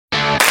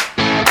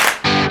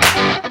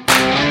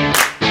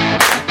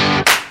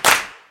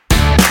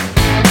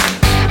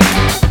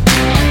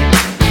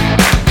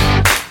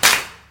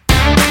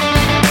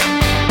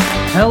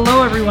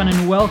everyone,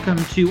 and welcome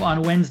to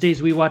On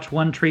Wednesdays We Watch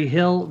One Tree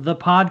Hill, the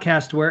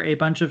podcast where a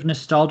bunch of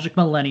nostalgic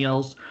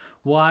millennials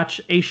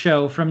watch a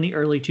show from the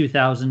early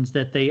 2000s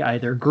that they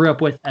either grew up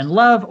with and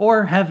love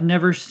or have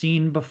never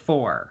seen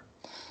before.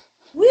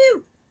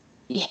 Woo!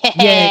 Yeah.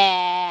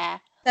 Yay.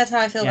 That's how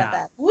I feel about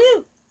that.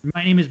 Woo!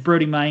 My name is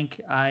Brody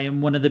Mike. I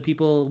am one of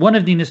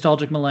the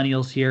nostalgic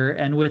millennials here,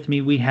 and with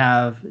me we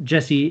have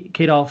Jesse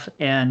Kadolf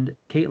and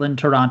Caitlin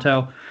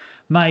Toronto,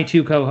 my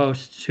two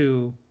co-hosts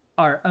who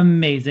are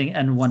amazing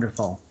and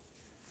wonderful.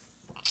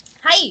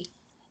 Hi.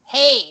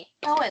 Hey.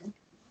 Going.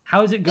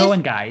 How's it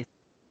going, guys?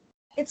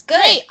 It's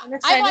good. Great. I'm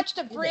excited I watched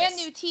to a do brand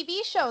this. new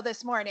TV show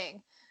this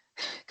morning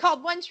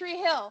called One Tree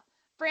Hill.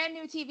 Brand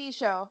new TV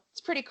show.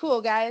 It's pretty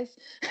cool, guys.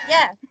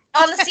 Yeah,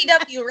 on the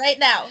CW right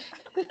now.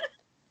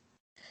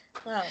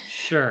 Well,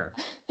 Sure.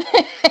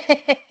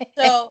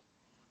 so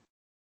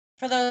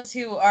for those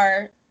who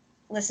are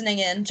listening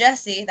in,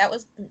 Jesse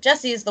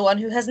is the one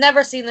who has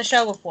never seen the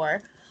show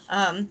before.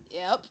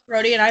 Yep.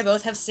 Brody and I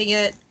both have seen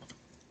it.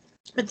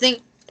 I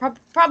think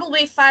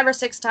probably 5 or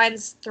 6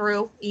 times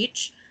through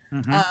each.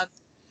 Mhm.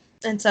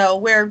 And so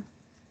we're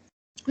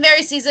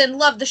very seasoned,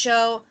 love the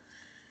show.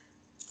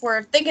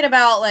 We're thinking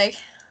about like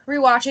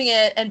rewatching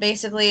it and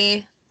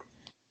basically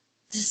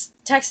just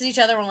texted each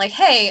other and like,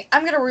 hey,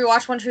 I'm gonna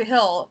rewatch One Tree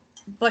Hill,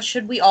 but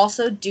should we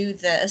also do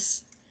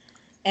this?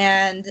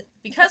 And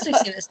because we've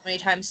seen it so many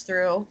times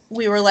through,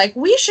 we were like,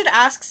 we should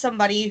ask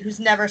somebody who's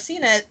never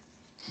seen it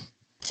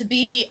to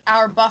be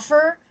our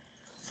buffer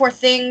for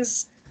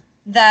things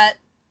that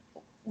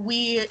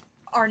we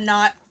are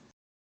not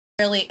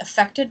really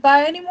affected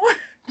by anymore.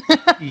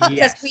 Because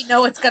Yes. we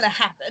know it's gonna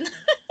happen.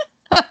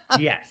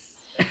 Yes.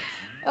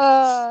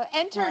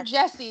 Enter Yeah.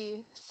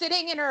 Jessie,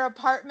 sitting in her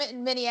apartment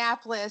in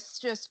Minneapolis,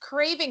 just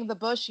craving the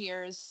Bush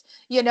years.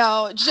 You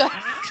know, just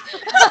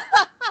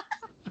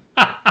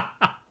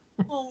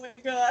Oh my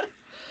god.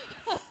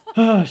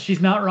 Oh, she's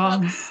not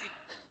wrong.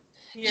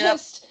 Yep.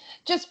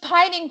 just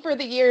pining for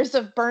the years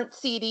of burnt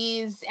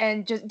CDs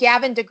and just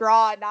Gavin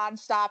DeGraw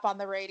nonstop on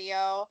the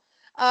radio.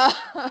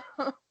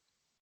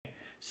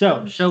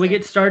 So, shall we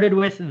get started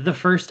with the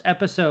first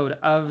episode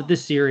of the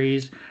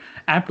series,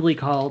 aptly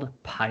called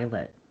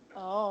Pilot?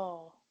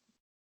 Oh,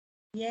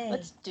 Yay.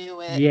 let's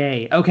do it.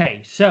 Yay.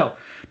 Okay, so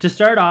to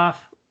start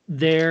off,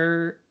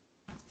 there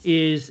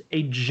is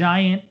a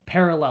giant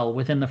parallel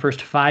within the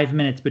first 5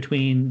 minutes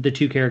between the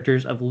two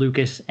characters of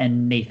Lucas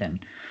and Nathan.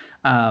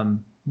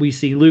 We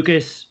see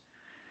Lucas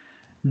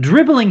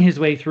dribbling his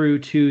way through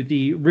to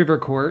the River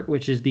Court,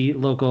 which is the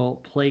local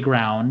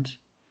playground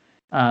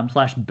 /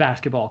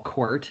 basketball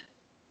court.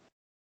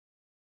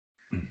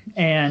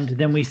 And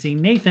then we see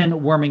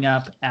Nathan warming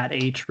up at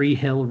a Tree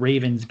Hill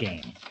Ravens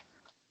game.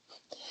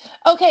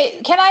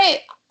 Okay,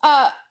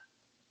 I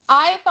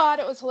thought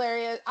it was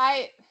hilarious.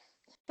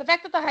 The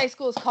fact that the high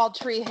school is called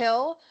Tree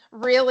Hill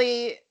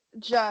really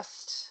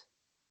just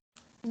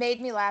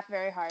made me laugh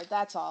very hard.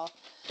 That's all.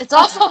 It's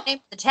also the name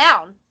of the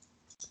town.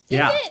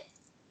 Yeah. Is it?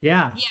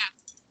 Yeah. Yeah.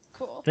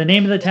 Cool. The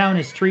name of the town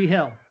is Tree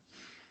Hill.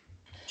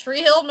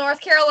 Tree Hill,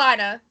 North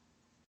Carolina.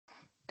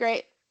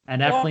 Great.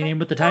 And aptly named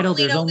with the title,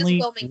 Formerly there's known as only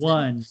Wilmington.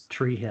 one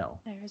Tree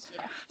Hill.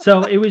 Yeah.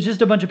 So it was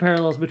just a bunch of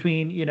parallels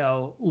between,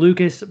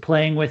 Lucas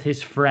playing with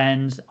his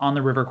friends on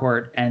the river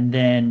court and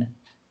then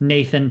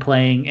Nathan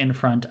playing in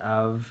front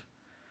of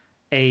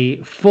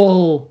a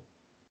full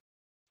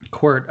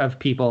court of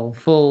people,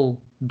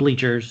 full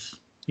bleachers,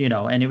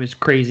 and it was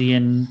crazy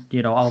and,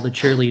 all the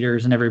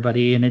cheerleaders and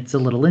everybody, and it's a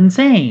little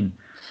insane.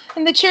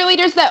 And the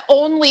cheerleaders that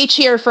only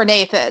cheer for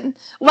Nathan.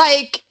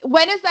 Like,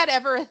 when is that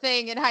ever a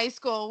thing in high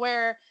school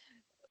where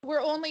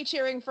we're only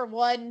cheering for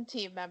one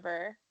team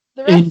member?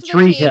 The rest In of the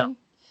Tree team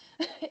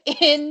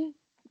in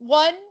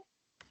one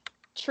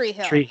Tree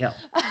Hill. Tree Hill.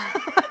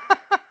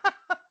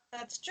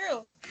 That's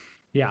true.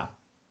 Yeah.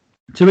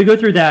 So we go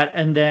through that,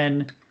 and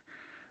then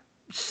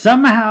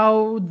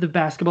somehow the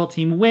basketball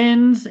team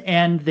wins,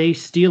 and they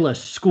steal a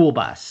school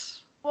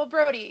bus. Well,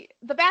 Brody,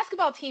 the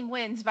basketball team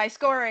wins by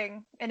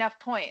scoring enough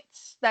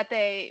points that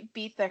they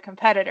beat their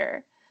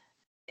competitor,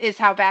 is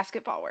how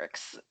basketball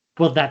works.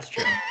 Well, that's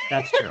true.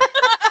 That's true.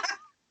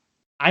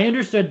 I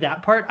understood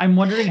that part. I'm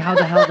wondering how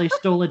the hell they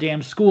stole a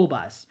damn school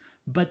bus,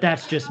 but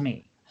that's just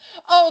me.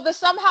 Oh, the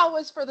somehow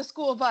was for the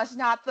school bus,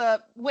 not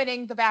the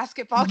winning the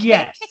basketball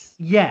game.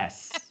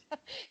 Yes.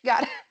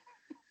 Got it.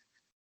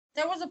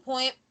 There was a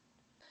point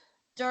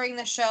during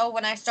the show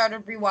when I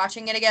started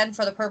rewatching it again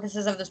for the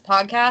purposes of this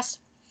podcast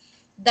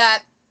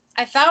that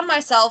I found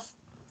myself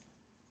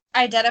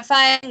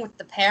identifying with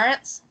the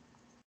parents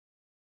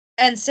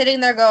and sitting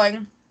there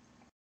going,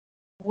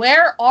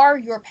 where are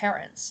your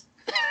parents?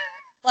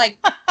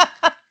 Like,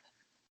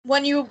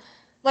 when you,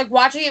 like,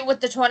 watching it with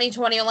the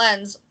 2020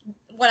 lens,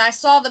 when I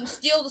saw them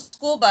steal the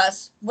school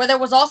bus, where there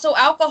was also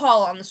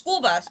alcohol on the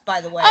school bus, by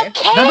the way. A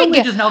keg! Not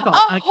only just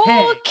alcohol, a a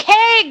whole keg.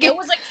 keg! It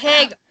was a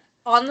keg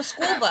on the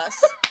school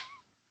bus.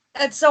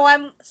 And so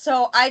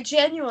I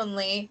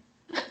genuinely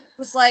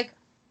was like,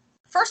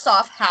 first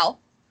off, how?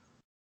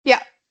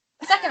 Yeah.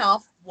 Second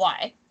off,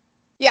 why?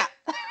 Yeah.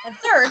 And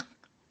third,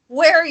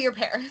 where are your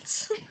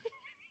parents?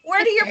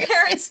 Where do your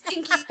parents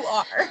think you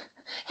are?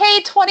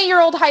 Hey,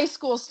 20-year-old high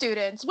school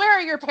students, where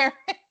are your parents?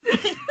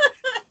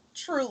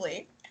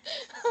 Truly.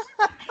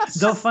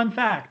 Though, fun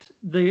fact,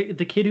 the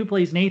kid who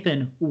plays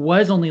Nathan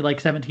was only like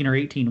 17 or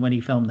 18 when he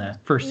filmed the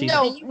first season.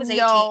 No, He was 18.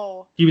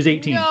 no. He was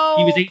 18. No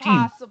He was 18.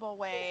 possible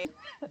way.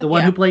 The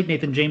one Yeah. who played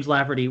Nathan, James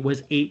Lafferty,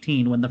 was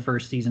 18 when the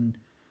first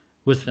season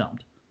was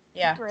filmed.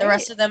 Yeah. Great. The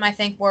rest of them, I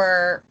think,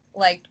 were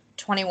like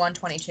 21,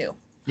 22.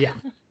 Yeah.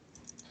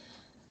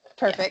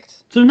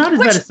 Perfect. So not as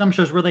bad as some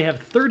shows where they have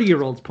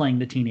 30-year-olds playing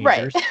the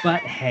teenagers, Right. but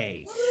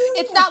hey.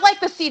 It's not like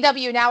the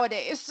CW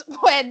nowadays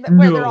where they're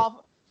No.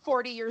 all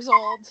 40 years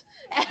old.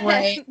 And,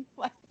 Right.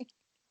 like,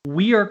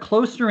 We are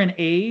closer in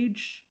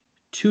age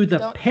to the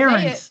Don't say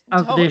parents it.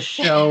 of Don't this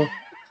say show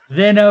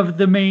than of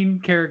the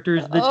main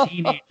characters, the Oh.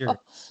 teenager.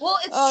 Well,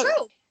 it's Oh.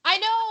 true. I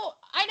know.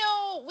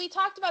 We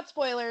talked about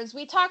spoilers.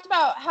 We talked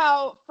about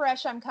how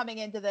fresh I'm coming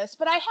into this,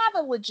 but I have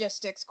a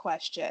logistics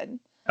question.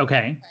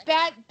 Okay.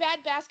 Bad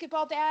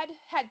basketball dad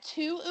had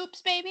 2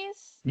 oops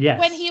babies Yes.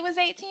 when he was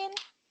 18.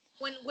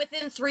 When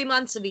within 3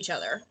 months of each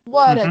other.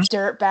 What a Mhm.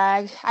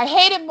 dirtbag. I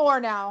hate him more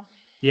now.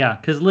 Yeah,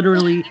 because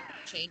literally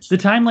Changed. the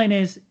timeline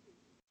is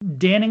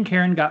Dan and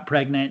Karen got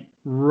pregnant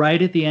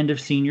right at the end of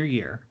senior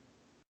year.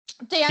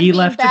 Dan He being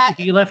left bad-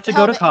 to go to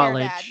helmet hair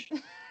college,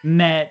 dad.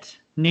 met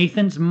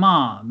Nathan's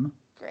mom,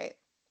 Great.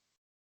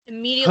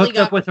 Immediately hooked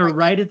up with her pregnant.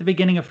 right at the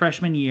beginning of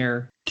freshman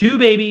year. 2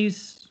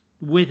 babies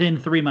within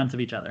 3 months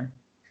of each other.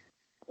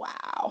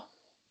 Wow.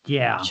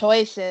 Yeah.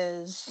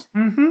 Choices.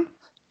 Mm-hmm.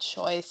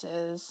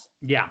 Choices.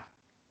 Yeah.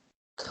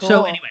 Cool.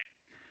 So anyway,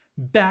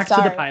 back to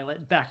the Sorry.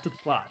 pilot, back to the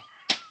plot.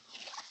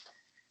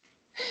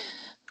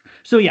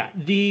 So yeah,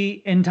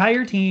 the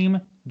entire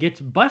team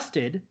gets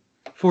busted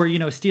for,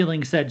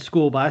 stealing said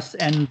school bus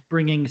and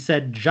bringing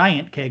said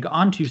giant keg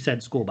onto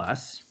said school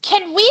bus.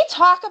 Can we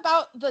talk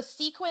about the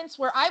sequence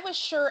where I was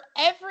sure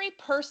every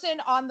person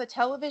on the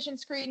television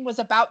screen was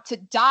about to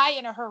die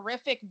in a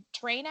horrific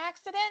train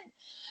accident?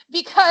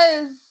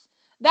 Because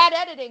that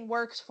editing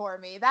worked for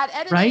me. That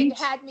editing Right?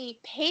 had me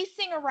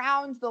pacing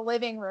around the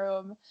living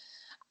room.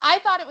 I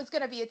thought it was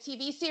going to be a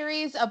TV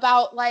series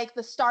about like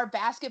the star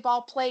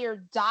basketball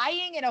player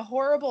dying in a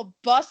horrible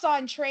bus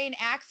on train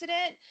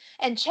accident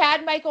and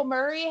Chad Michael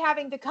Murray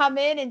having to come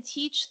in and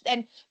teach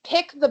and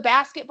pick the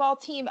basketball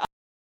team up.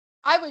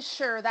 I was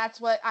sure that's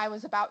what I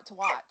was about to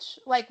watch,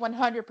 like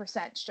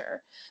 100%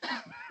 sure.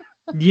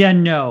 Yeah,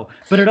 no.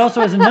 But it also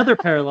has another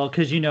parallel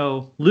because,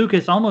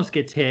 Lucas almost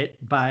gets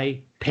hit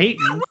by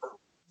Peyton.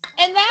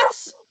 And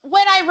that's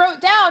when I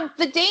wrote down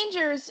the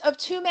dangers of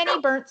too many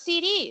burnt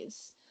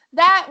CDs.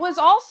 That was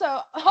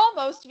also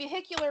almost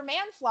vehicular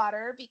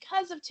manslaughter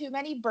because of too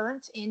many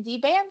burnt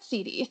indie band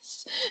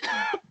CDs.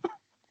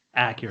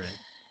 Accurate.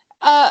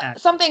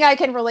 Something I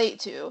can relate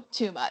to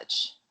too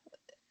much,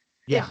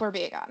 Yeah. if we're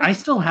being honest. I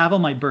still have all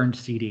my burned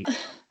CDs.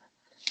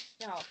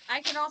 No,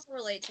 I can also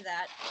relate to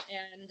that.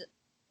 And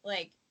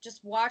like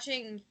just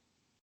watching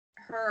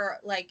her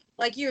like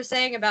you were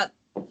saying about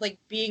like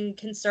being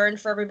concerned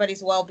for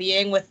everybody's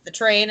well-being with the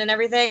train and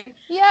everything.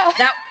 Yeah.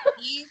 That would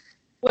be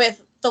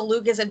with the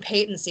Lucas and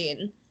Peyton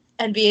scene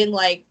and being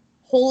like,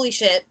 holy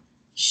shit,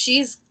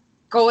 she's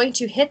going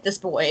to hit this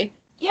boy.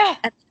 Yeah.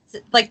 And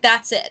like,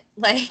 that's it.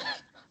 Like,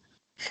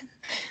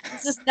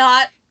 this is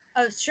not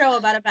a show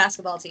about a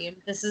basketball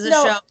team. This is a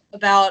No. show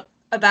about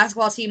a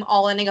basketball team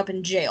all ending up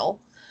in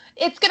jail.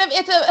 It's gonna be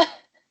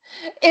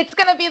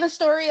the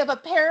story of a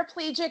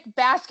paraplegic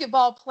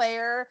basketball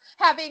player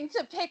having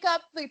to pick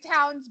up the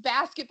town's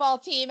basketball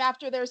team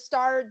after their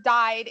star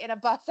died in a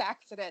bus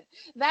accident.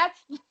 That's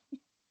what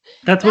you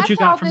That's how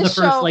got from the this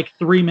first, show-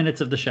 3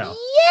 minutes of the show.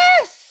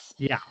 Yes.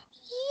 Yeah.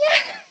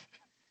 Yes.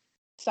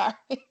 Sorry.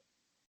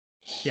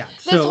 Yeah.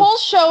 This So, whole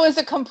show is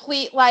a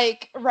complete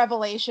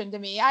revelation to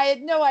me. I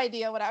had no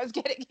idea what I was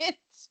getting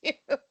into.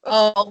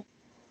 Oh,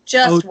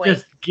 just wait.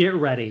 just get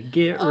ready.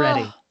 Get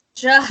ready.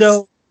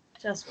 Oh,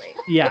 Just wait.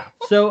 Yeah.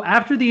 So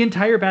after the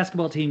entire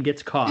basketball team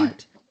gets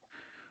caught,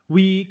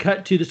 we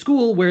cut to the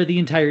school where the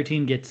entire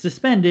team gets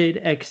suspended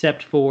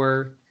except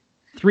for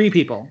 3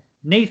 people.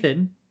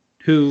 Nathan,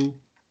 who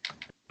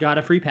got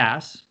a free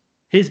pass,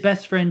 his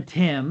best friend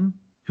Tim,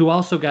 who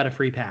also got a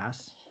free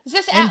pass. is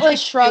this and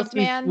Atlas Jake Shrugged,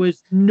 Steele man?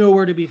 was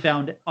nowhere to be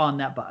found on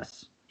that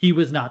bus. He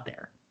was not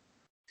there.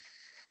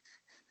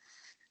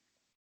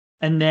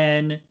 And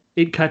then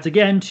it cuts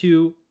again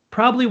to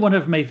probably one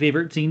of my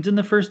favorite scenes in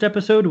the first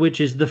episode, which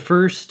is the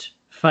first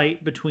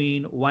fight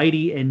between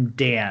Whitey and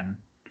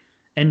Dan.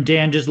 And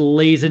Dan just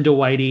lays into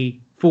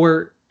Whitey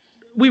for,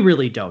 we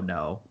really don't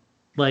know.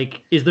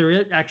 Like, is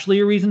there actually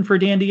a reason for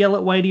Dan to yell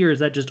at Whitey, or does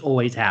that just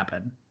always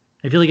happen?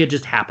 I feel like it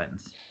just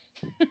happens.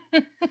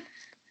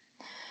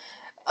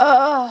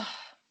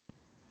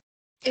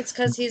 It's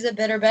because he's a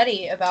bitter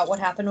Betty about what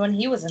happened when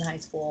he was in high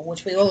school,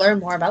 which we will learn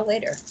more about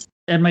later.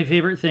 And my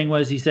favorite thing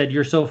was he said,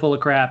 "You're so full of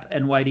crap."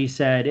 And Whitey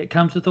said, "It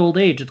comes with old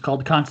age. It's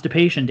called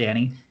constipation,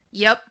 Danny."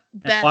 Yep.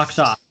 And Best. walks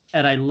off.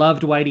 And I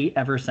loved Whitey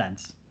ever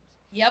since.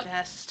 Yep.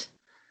 Best.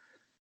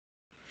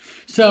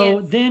 So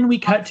Yes. then we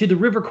cut to the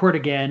river court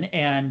again,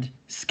 and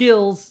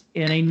Skills,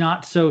 in a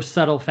not so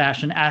subtle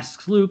fashion,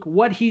 asks Luke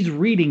what he's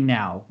reading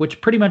now,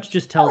 which pretty much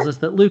just tells us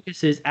that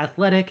Lucas is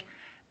athletic,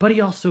 but he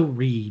also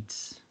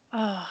reads.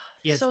 Oh,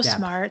 He has so depth.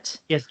 smart.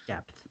 He has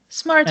depth.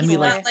 Smart And we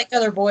boy. like- Not like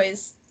other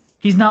boys.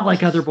 He's not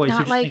like other boys who Not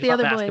just like think the about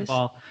other boys.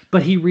 basketball,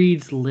 but he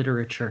reads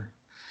literature.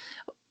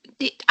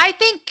 I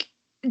think,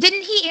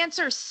 didn't he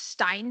answer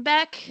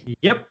Steinbeck?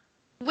 Yep.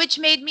 Which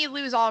made me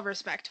lose all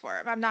respect for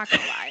him. I'm not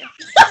going to lie.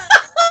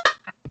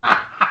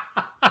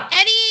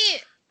 Any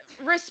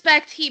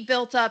respect he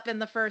built up in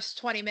the first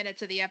 20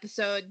 minutes of the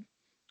episode,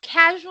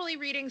 casually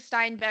reading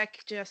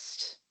Steinbeck,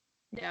 just,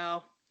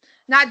 no.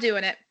 Not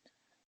doing it.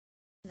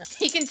 No.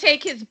 He can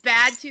take his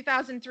bad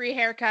 2003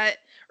 haircut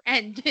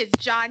and his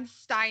John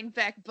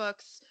Steinbeck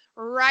books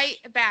right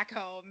back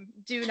home.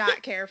 Do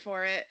not care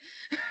for it.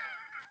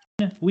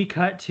 We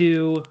cut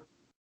to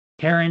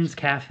Karen's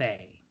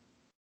cafe,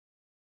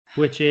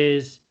 which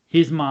is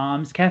his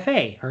mom's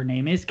cafe. Her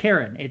name is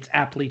Karen. It's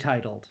aptly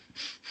titled.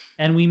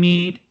 And we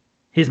meet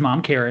his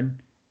mom,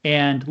 Karen,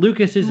 and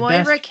Lucas's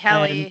Moira best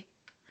Kelly.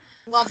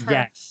 Love her.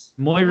 friend. Yes,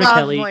 Moira Love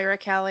Kelly, Moira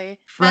Kelly.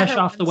 fresh Her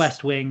off the ones.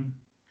 West Wing.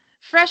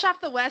 Fresh off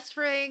the West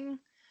Wing.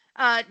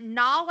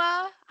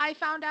 Nala, I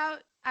found out.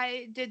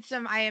 I did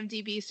some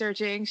IMDb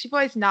searching. She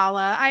voiced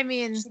Nala. I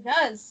mean, She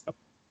does.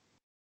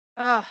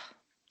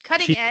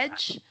 Cutting She-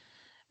 Edge,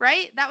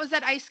 right? That was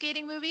that ice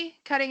skating movie,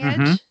 Cutting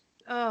Mhm. Edge.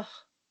 Ugh.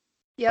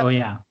 Yep. Oh,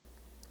 yeah.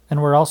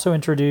 And we're also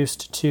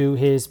introduced to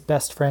his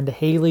best friend,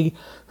 Haley,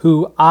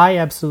 who I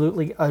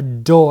absolutely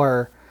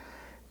adore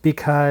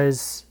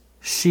because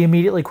she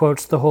immediately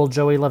quotes the whole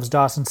Joey Loves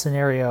Dawson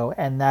scenario,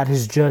 and that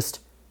is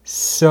just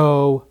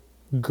so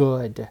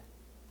good.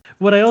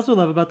 What I also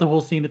love about the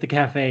whole scene at the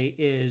cafe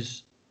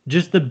is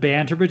just the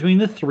banter between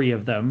the three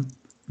of them,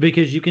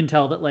 because you can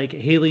tell that like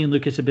Haley and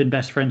Lucas have been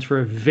best friends for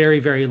a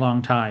very, very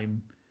long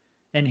time,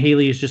 and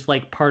Haley is just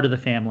like part of the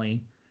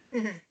family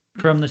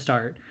from the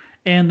start.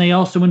 And they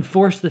also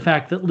enforce the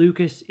fact that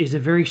Lucas is a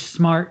very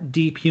smart,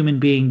 deep human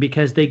being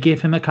because they give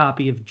him a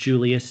copy of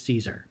Julius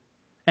Caesar,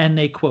 and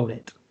they quote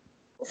it,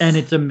 and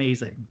it's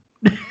amazing.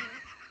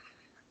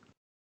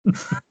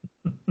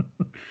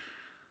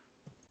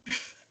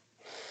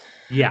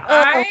 Yeah.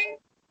 I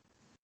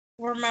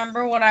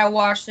remember when I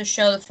watched the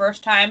show the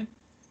first time,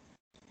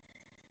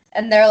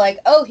 and they're like,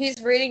 "Oh,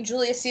 he's reading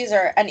Julius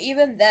Caesar," and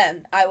even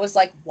then, I was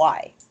like,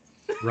 "Why?"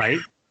 Right?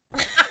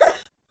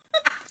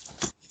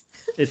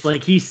 It's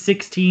like he's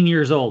 16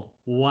 years old.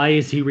 Why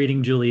is he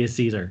reading Julius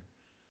Caesar?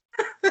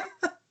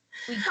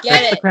 We That's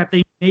get the it. crap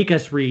they make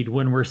us read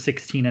when we're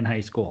 16 in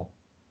high school.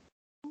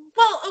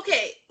 Well,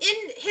 okay, in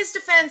his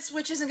defense,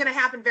 which isn't going to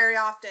happen very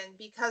often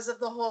because of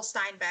the whole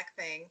Steinbeck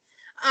thing,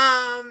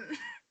 I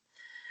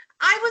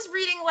was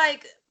reading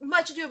like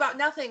Much Ado About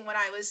Nothing when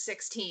I was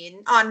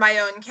 16 on my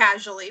own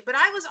casually, but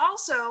I was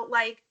also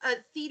like a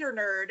theater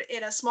nerd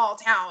in a small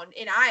town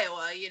in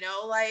Iowa, you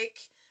know, like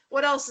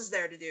what else is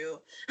there to do?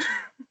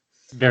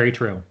 Very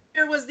true.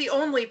 There was the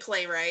only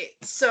playwright,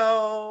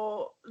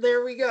 so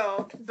there we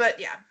go. But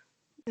yeah,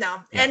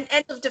 no, Yeah. and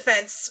end of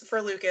defense for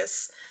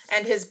Lucas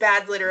and his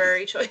bad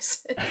literary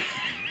choices.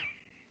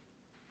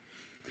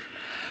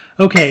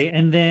 Okay,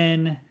 and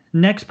then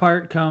next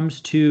part comes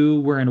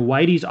to we're in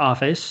Whitey's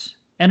office,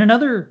 and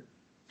another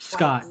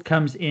Scott Whitey.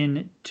 comes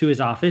in to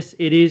his office.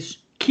 It is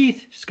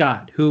Keith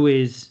Scott, who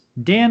is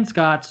Dan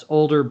Scott's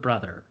older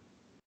brother,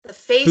 The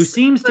face who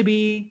seems to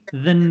be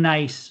the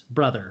nice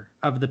brother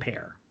of the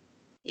pair.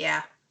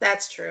 Yeah,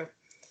 that's true.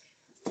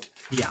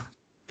 Yeah.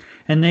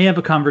 And they have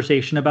a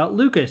conversation about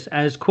Lucas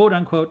as quote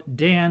unquote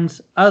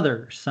Dan's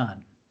other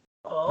son,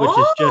 which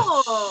is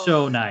just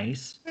so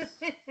nice.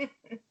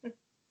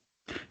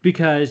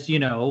 Because, you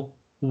know,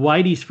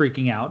 Whitey's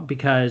freaking out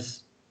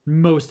because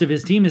most of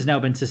his team has now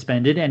been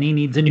suspended and he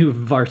needs a new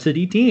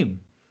varsity team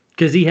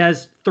because he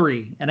has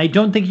 3. And I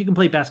don't think you can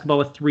play basketball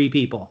with 3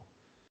 people.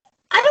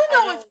 I don't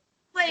know I if don't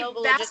play know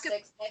the basketball.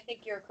 logistics. I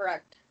think you're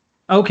correct.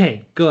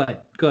 Okay,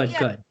 good.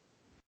 Yeah.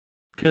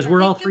 Because I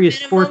we're all think the 3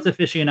 sports minimum-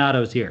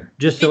 aficionados here,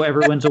 just so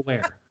everyone's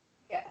aware.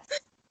 Yes.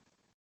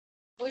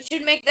 We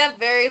should make that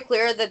very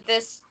clear that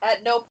this,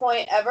 at no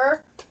point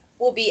ever,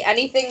 will be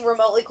anything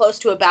remotely close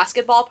to a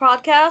basketball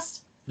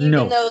podcast. Even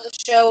No. though the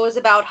show is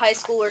about high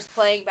schoolers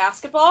playing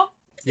basketball.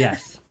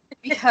 Yes.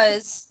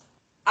 Because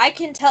I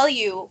can tell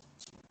you,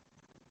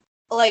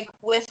 like,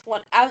 with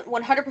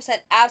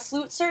 100%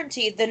 absolute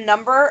certainty, the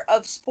number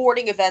of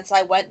sporting events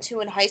I went to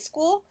in high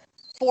school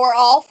for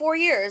all 4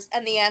 years,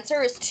 and the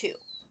answer is 2.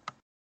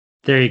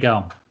 There you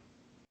go.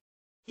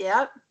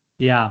 Yep.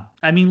 Yeah.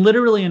 I mean,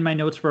 literally in my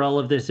notes for all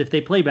of this, if they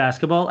play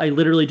basketball, I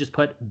literally just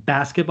put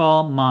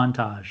basketball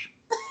montage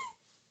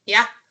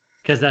Yeah.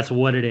 because that's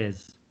what it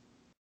is.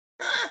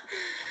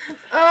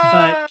 Uh,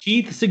 But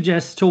Keith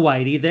suggests to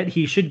Whitey that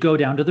he should go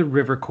down to the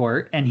river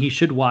court and he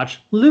should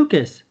watch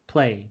Lucas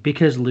play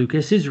because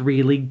Lucas is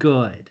really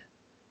good.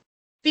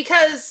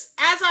 because,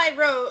 as I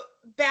wrote,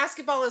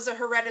 basketball is a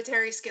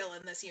hereditary skill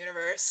in this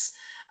universe.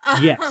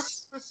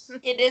 Yes.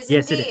 It is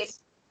Yes, it indeed. is.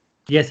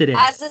 Yes, it is.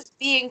 As is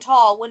being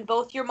tall when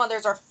both your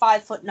mothers are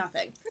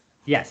 5'0".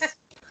 Yes.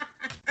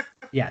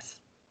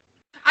 Yes.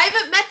 I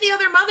haven't met the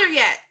other mother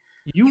yet.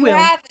 You will.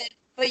 haven't,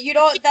 but you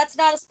don't. That's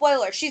not a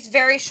spoiler. She's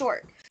very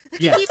short.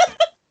 Yes.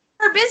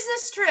 Her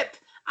business trip.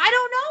 I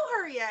don't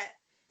know her yet.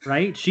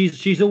 Right?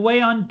 She's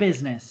away on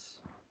business.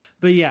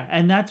 But yeah,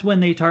 and that's when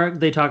they talk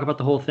about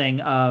the whole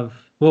thing of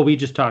what we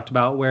just talked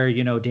about, where,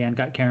 you know, Dan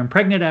got Karen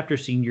pregnant after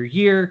senior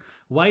year.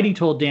 Whitey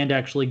told Dan to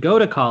actually go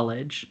to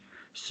college.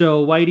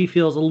 So Whitey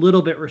feels a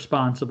little bit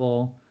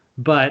responsible,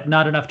 but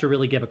not enough to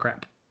really give a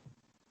crap.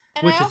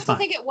 And Which I is also fine.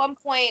 think at one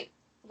point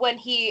when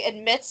he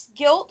admits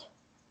guilt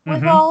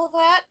with Mhm. all of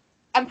that,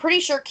 I'm pretty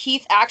sure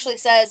Keith actually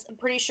says, "I'm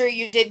pretty sure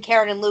you did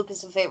Karen and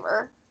Lucas a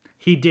favor,"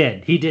 He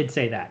did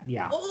say that.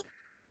 Yeah. Oh,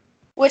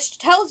 which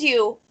tells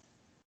you,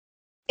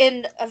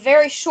 in a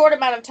very short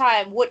amount of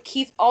time, what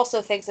Keith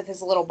also thinks of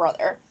his little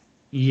brother.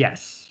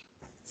 Yes.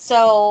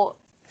 So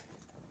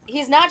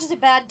he's not just a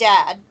bad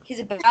dad; he's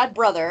a bad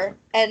brother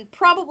and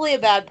probably a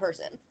bad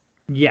person.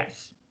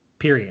 Yes.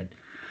 Period.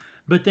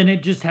 But then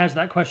it just has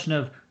that question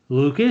of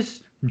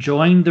Lucas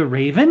joined the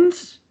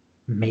Ravens?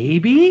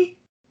 Maybe?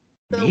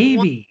 The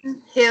Maybe.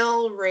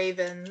 Hill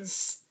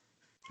Ravens.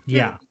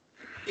 Yeah.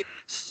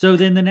 So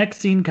then the next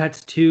scene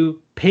cuts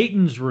to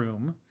Peyton's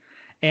room,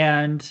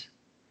 and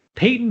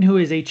Peyton, who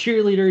is a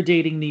cheerleader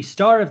dating the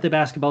star of the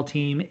basketball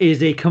team,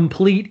 is a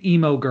complete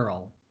emo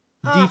girl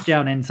Ugh. deep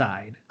down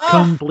inside. Ugh.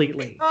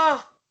 Completely.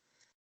 Oh,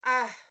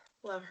 I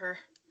love her.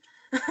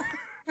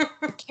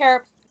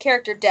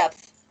 Character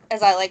depth,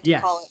 as I like to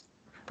Yes. call it.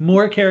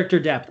 More character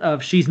depth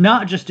of she's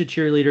not just a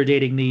cheerleader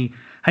dating the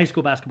high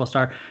school basketball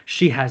star.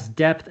 She has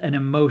depth and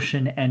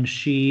emotion, and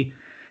she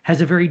has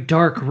a very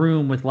dark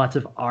room with lots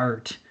of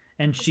art.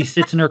 And she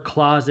sits in her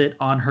closet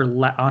on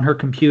her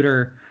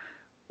computer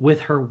with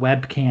her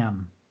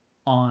webcam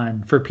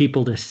on for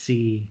people to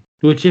see.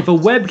 Which, if a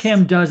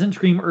webcam doesn't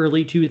scream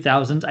early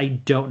 2000s, I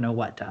don't know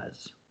what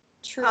does.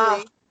 Truly.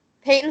 Oh.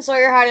 Peyton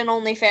Sawyer had an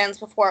OnlyFans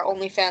before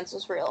OnlyFans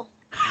was real.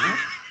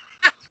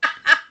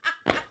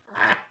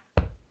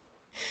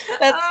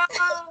 That's,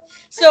 Oh,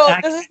 so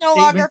Fact this is no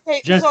longer statement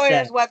Peyton just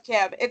Sawyer's said.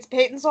 webcam. It's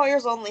Peyton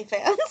Sawyer's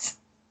OnlyFans.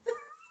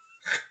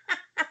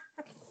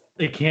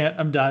 I can't.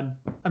 I'm done.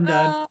 I'm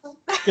done.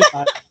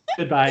 Uh,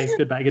 Goodbye.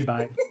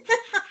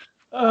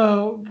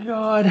 Oh,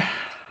 God.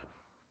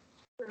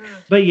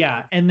 But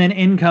yeah, and then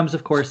in comes,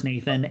 of course,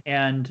 Nathan,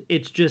 and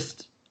it's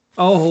just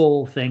a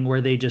whole thing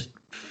where they just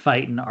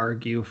fight and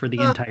argue for the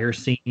entire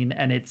scene,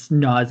 and it's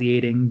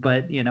nauseating,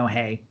 but, you know,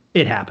 hey,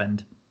 it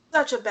happened.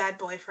 such a bad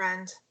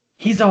boyfriend.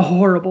 He's a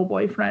horrible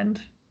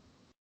boyfriend.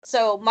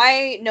 so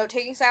my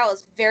note-taking style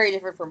is very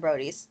different from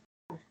Brody's.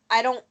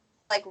 I don't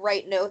like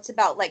write notes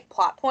about like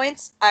plot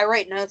points. I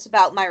write notes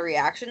about my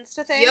reactions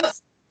to things. Yep.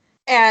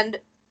 And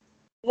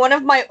one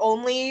of my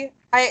only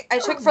I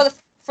took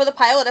for the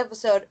pilot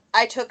episode,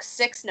 I took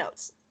 6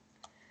 notes.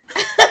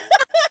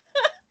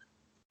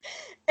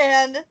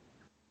 And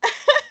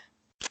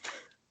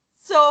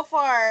so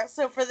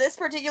for this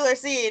particular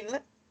scene,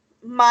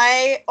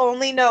 my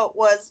only note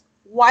was,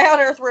 why on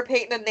earth were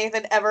Peyton and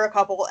Nathan ever a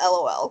couple?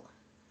 LOL.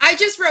 I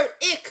just wrote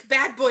ick,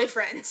 bad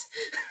boyfriend.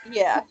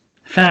 Yeah.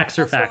 Facts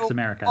are Also- facts,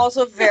 America.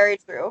 Also very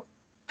true.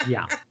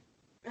 Yeah.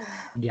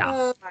 Yeah.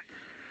 Uh,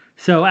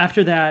 So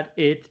after that,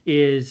 it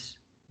is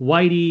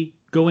Whitey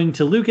going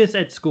to Lucas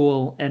at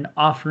school and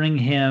offering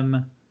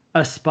him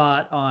a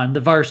spot on the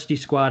varsity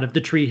squad of the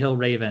Tree Hill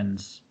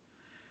Ravens.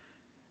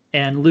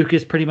 And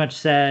Lucas pretty much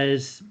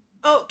says,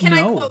 oh, can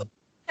No.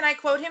 I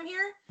quote him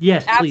here?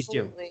 yes, please do.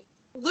 Absolutely.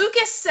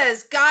 Lucas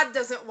says God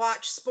doesn't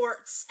watch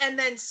sports and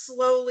then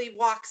slowly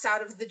walks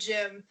out of the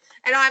gym.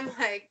 And I'm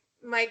like,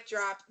 mic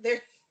drop.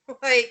 They're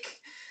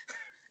like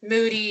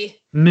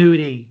moody,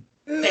 Moody.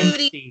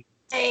 Angsty.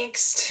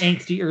 angst.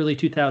 Angsty early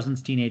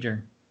 2000s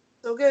teenager.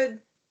 So good.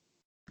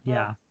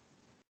 Yeah.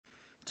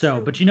 So,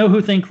 but you know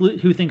who thinks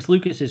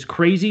Lucas is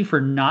crazy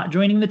for not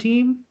joining the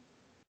team?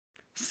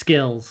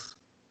 Skills,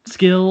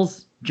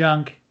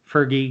 Junk,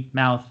 Fergie,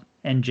 Mouth,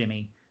 and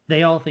Jimmy.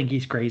 They all think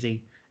he's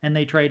crazy, and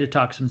they try to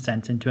talk some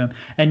sense into him.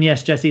 And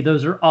yes, Jesse,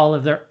 those are all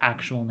of their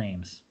actual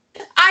names.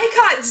 I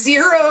got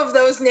 0 of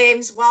those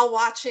names while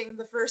watching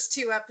the first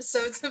 2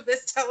 episodes of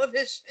this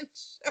television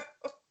show.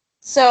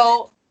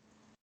 So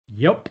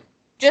Yep.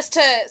 just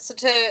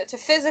to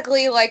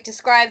physically like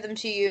describe them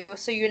to you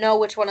so you know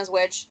which one is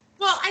which.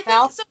 Well, I think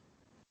Mouth? so.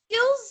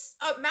 Skills,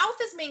 Mouth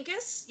is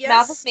Minkus. Yes.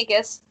 Mouth is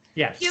Minkus.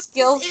 Yes.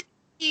 Skills. Is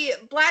the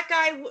black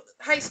guy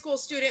high school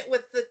student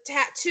with the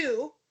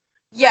tattoo.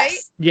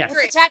 Yes. Yes.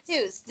 With the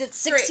tattoos. The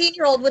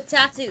 16-year-old with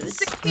tattoos.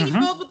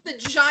 16-year-old with the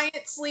giant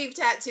sleeve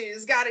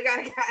tattoos. Got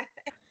it.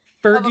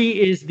 Fergie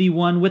is the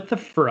one with the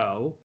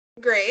fro,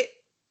 Great.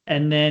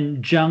 and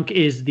then Junk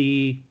is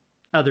the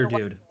other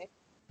dude,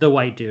 the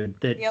white dude.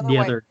 The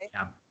other white guy.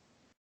 Yeah.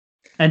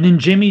 And then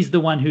Jimmy's the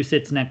one who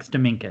sits next to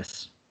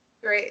Minkus.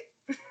 Great.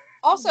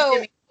 Also,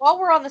 Jimmy. while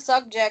we're on the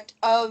subject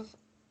of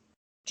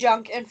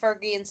Junk and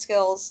Fergie and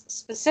Skills,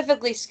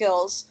 specifically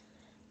Skills,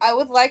 I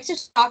would like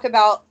to talk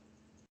about,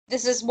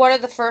 this is one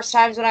of the first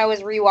times when I was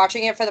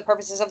rewatching it for the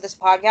purposes of this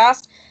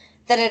podcast,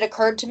 that it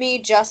occurred to me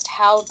just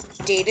how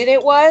dated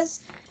it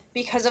was.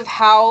 because of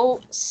how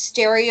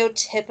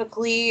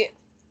stereotypically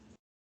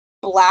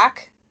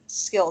black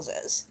Skills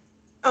is.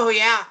 Oh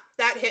yeah,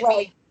 that hit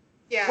me.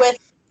 Yeah.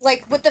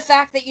 With the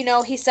fact that,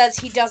 he says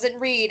he doesn't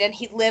read and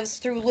he lives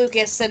through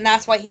Lucas, and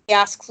that's why he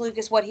asks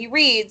Lucas what he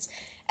reads,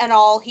 and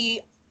all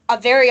he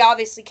very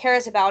obviously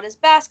cares about is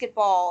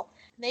basketball.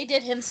 They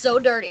did him so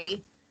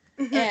dirty.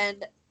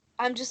 And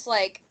I'm just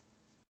like,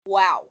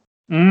 wow.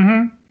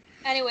 Mm-hmm.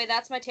 Anyway,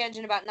 that's my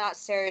tangent about not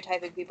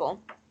stereotyping people.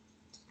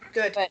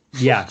 Good. But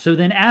Yeah, so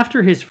then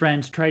after his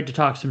friends tried to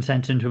talk some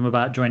sense into him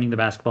about joining the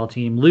basketball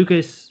team,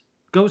 Lucas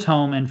goes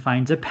home and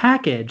finds a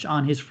package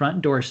on his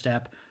front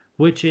doorstep,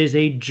 which is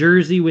a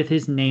jersey with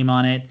his name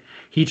on it.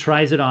 He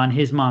tries it on.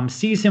 His mom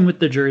sees him with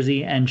the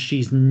jersey, and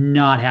she's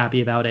not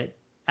happy about it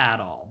at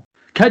all.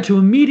 Cut to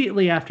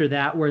immediately after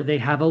that, where they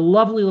have a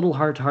lovely little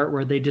heart-to-heart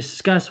where they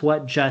discuss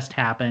what just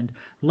happened,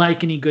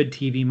 like any good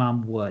TV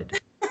mom would.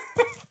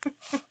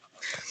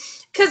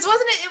 Because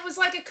it was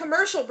like a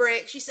commercial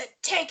break. She said,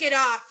 take it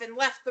off, and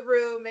left the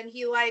room, and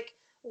he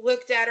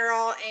looked at her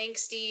all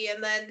angsty,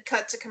 and then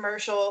cut to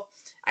commercial,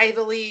 I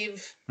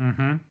believe.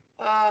 Mm-hmm.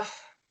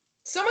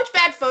 So much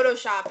bad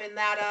Photoshop in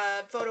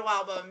that photo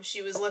album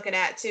she was looking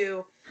at,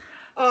 too.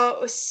 Oh,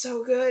 it was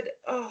so good.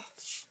 Oh,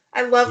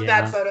 I love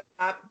bad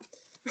Photoshop.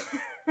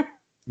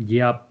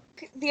 Yep.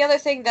 the other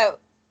thing that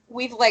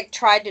we've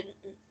tried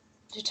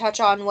to touch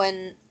on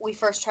when we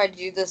first tried to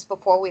do this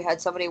before we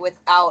had somebody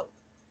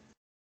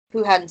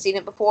who hadn't seen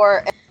it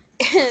before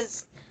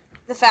is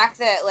the fact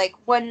that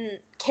when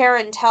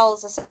Karen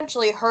tells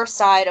essentially her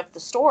side of the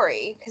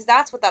story, because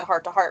that's what that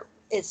heart-to-heart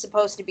is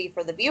supposed to be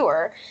for the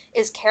viewer,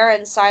 is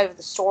Karen's side of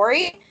the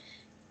story,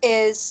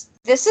 is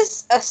this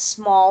is a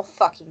small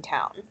fucking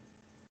town.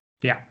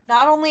 Yeah.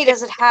 Not only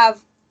does it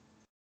have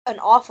an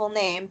awful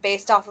name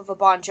based off of a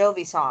Bon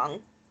Jovi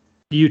song.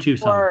 U2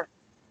 song. Or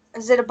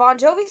is it a Bon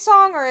Jovi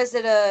song or is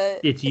it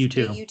It's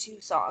U2. a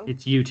U2 song?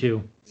 It's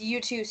U2. It's a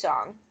U2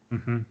 song.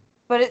 Mm-hmm.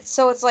 But it's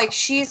like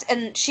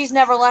she's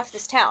never left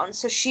this town,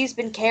 so she's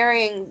been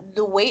carrying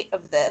the weight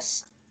of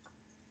this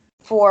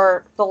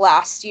for the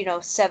last,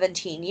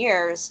 17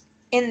 years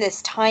in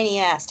this tiny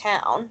ass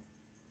town.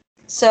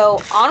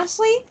 So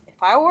honestly,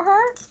 if I were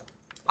her,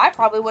 I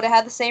probably would have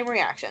had the same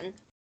reaction.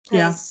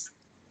 Yeah.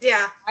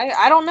 Yeah.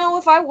 I don't know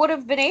if I would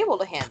have been able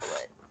to handle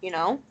it,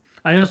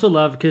 I also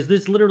love, because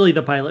this literally,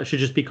 the pilot should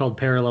just be called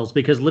Parallels,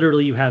 because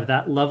literally you have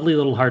that lovely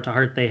little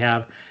heart-to-heart they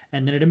have,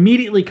 and then it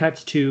immediately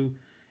cuts to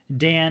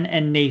Dan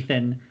and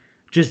Nathan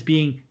just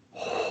being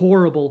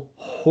horrible,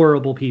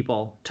 horrible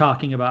people,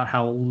 talking about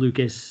how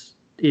Lucas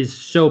is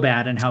so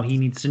bad and how he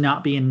needs to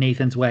not be in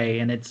Nathan's way,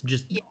 and it's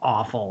just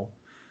awful.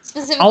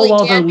 Specifically, All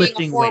while they're Dan being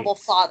lifting a horrible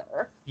weights.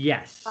 father.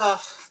 Yes.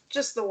 Oh,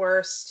 just the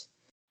worst.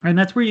 And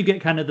that's where you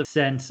get kind of the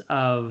sense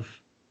of,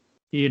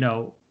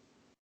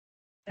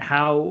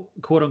 how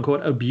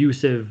quote-unquote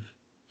abusive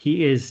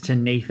he is to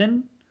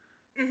Nathan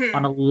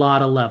on a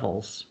lot of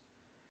levels.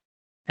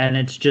 And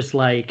it's just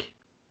like,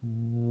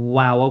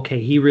 wow, okay,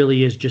 he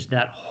really is just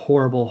that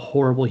horrible,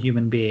 horrible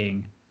human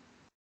being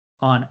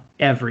on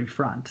every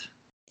front.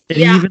 And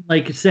he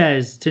even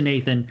says to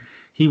Nathan,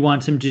 he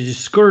wants him to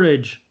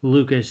discourage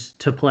Lucas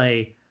to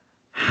play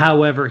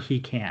however he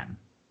can.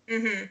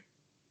 Mm-hmm.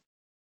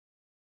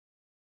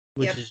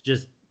 Which is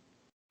just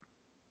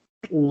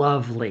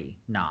lovely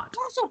not.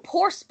 Also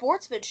poor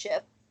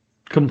sportsmanship.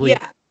 Complete.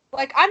 Yeah.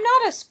 I'm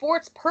not a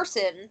sports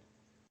person,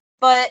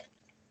 but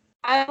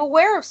I'm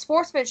aware of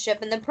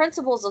sportsmanship and the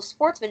principles of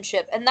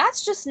sportsmanship, and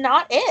that's just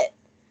not it.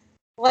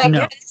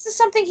 No. This is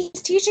something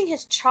he's teaching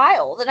his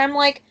child, and I'm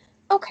like,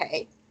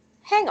 okay,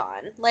 hang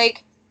on.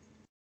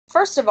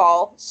 First of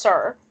all,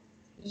 sir,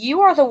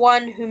 you are the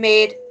one who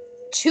made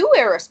 2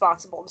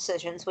 irresponsible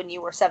decisions when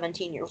you were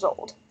 17 years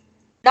old.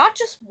 Not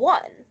just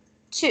 1,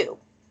 2.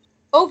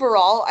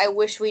 Overall, I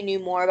wish we knew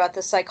more about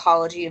the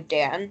psychology of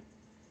Dan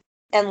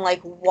and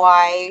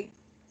why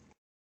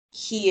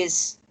he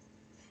is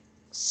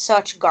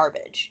such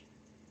garbage.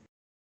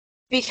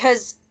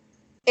 Because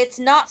it's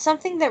not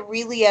something that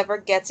really ever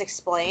gets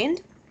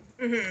explained.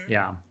 Mm-hmm.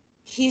 Yeah.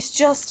 He's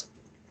just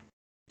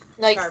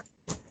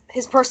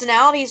his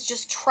personality is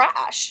just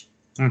trash.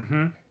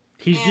 Mm-hmm.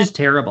 He's just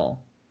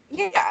terrible.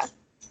 Yeah.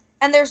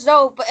 And there's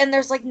no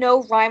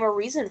rhyme or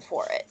reason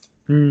for it.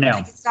 No.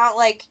 It's not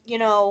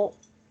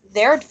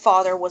their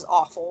father was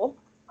awful.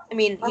 I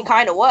mean, he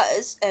kind of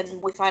was,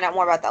 and we find out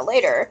more about that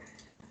later.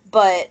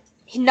 But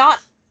he's not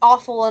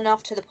awful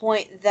enough to the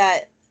point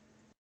that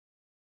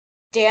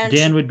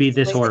Dan would be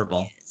this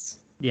horrible.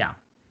 Yeah.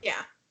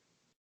 Yeah.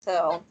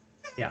 So.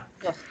 Yeah.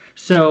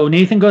 So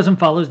Nathan goes and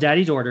follows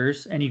Daddy's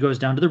orders, and he goes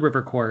down to the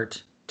river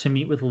court to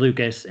meet with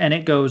Lucas, and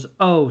it goes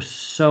oh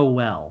so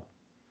well.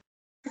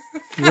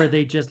 Where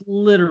they just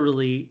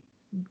literally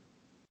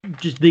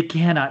they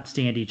cannot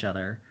stand each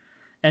other.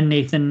 And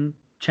Nathan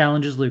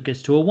challenges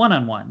Lucas to a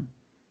one-on-one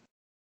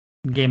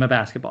game of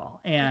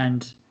basketball.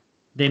 And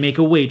they make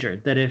a wager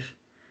that if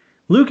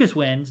Lucas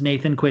wins,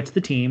 Nathan quits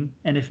the team.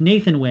 And if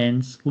Nathan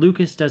wins,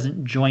 Lucas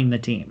doesn't join the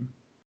team.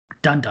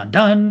 Dun, dun,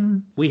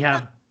 dun. We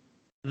have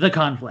the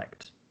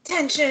conflict.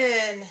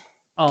 Tension.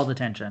 all the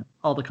tension,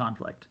 all the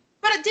conflict.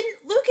 But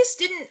Lucas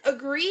didn't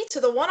agree to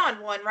the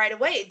one-on-one right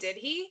away, did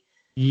he?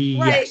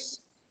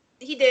 Yes.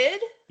 He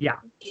did? Yeah.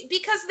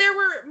 Because there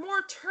were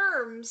more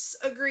terms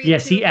agreed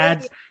Yes, to. he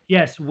adds.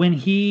 Yes, when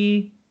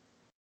he.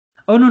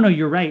 Oh no,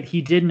 you're right.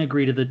 He didn't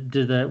agree to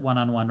the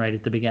one-on-one right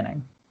at the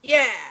beginning.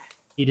 Yeah.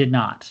 He did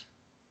not.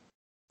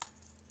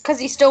 Because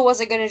he still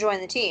wasn't going to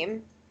join the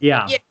team.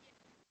 Yeah.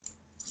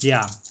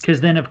 Yeah.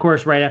 Because then, of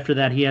course, right after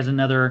that, he has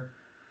another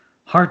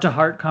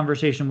heart-to-heart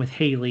conversation with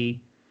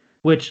Haley,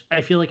 which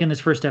I feel like in this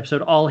first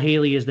episode, all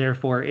Haley is there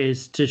for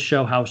is to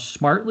show how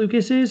smart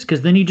Lucas is.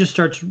 Because then he just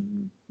starts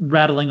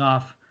rattling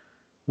off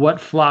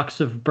what flocks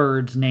of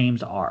birds'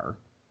 names are.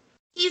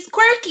 He's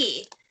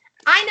quirky.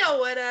 I know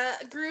what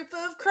a group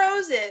of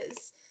crows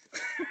is.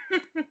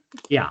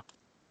 Yeah.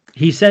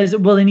 He says,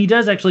 well, and he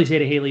does actually say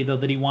to Haley, though,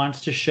 that he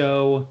wants to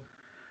show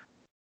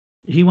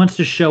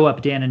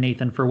up Dan and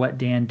Nathan for what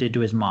Dan did to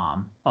his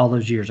mom all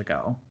those years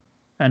ago,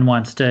 and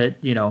wants to,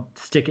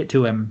 stick it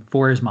to him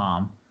for his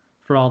mom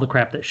for all the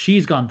crap that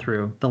she's gone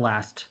through the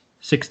last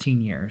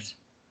 16 years.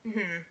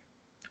 Mm-hmm.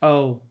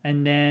 Oh,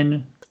 and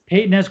then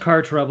Peyton has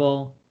car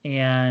trouble,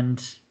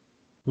 and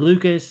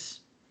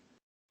Lucas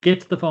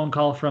gets the phone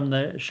call from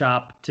the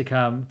shop to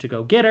come to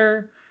go get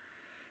her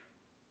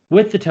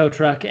with the tow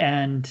truck,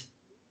 and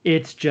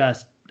it's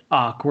just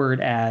awkward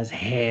as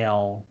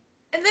hell.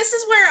 And this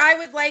is where I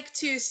would like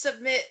to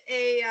submit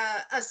a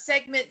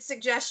segment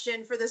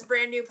suggestion for this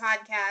brand new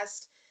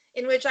podcast,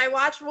 in which I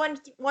watched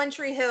One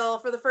Tree Hill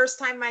for the first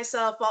time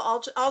myself,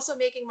 while also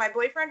making my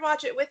boyfriend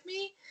watch it with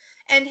me.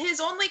 And his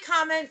only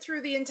comment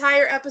through the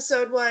entire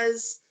episode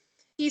was,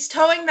 "He's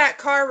towing that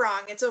car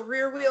wrong. It's a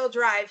rear-wheel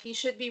drive. He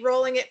should be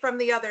rolling it from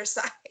the other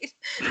side."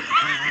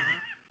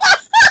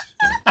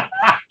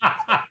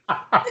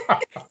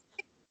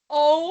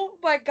 Oh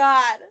my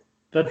god.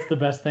 That's the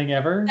best thing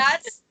ever.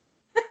 That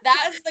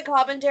is the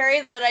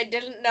commentary that I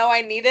didn't know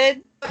I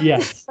needed.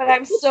 Yes. But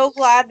I'm so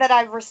glad that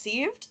I've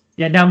received.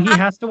 Yeah, now he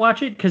has to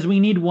watch it because we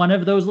need one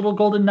of those little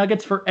golden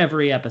nuggets for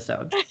every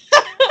episode.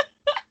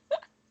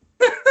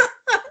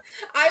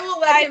 I will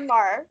let him.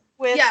 Sidebar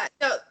with Yeah,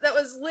 no, that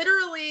was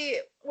literally,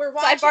 we're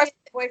watching. sidebar with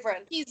my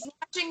boyfriend. He's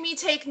watching me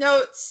take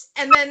notes,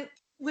 and then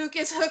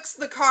Lucas hooks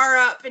the car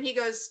up, and he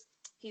goes,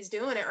 "He's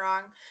doing it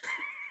wrong."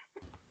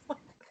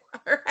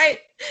 All right.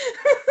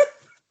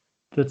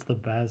 That's the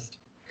best.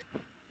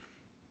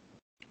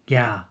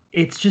 Yeah,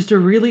 it's just a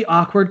really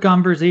awkward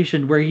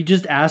conversation where he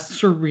just asks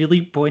her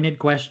really pointed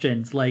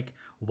questions like,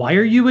 "Why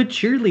are you a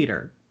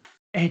cheerleader?"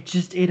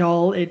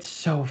 It's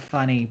so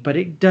funny, but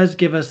it does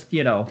give us,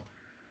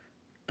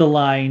 the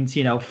lines,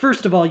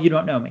 first of all, you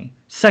don't know me.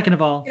 Second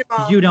of all,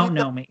 you don't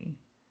know me.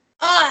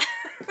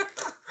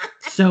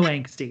 So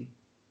angsty.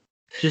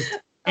 Just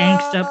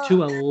angst up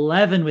to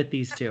 11 with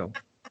these two.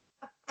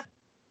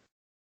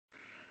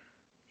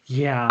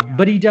 Yeah,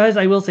 but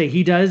I will say,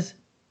 he does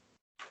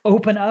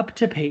open up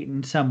to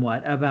Peyton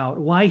somewhat about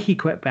why he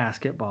quit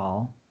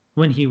basketball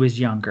when he was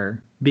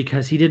younger,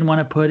 because he didn't want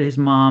to put his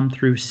mom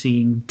through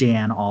seeing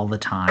Dan all the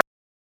time.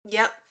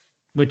 Yep.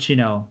 Which,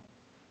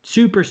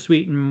 super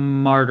sweet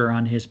and martyr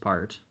on his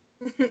part.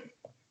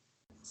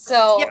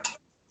 So, Yep.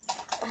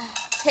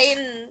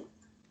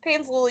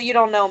 Peyton's little "you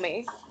don't know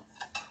me."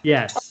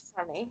 Yes.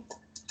 Honey.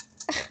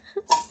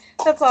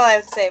 That's all I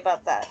have to say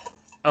about that.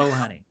 Oh,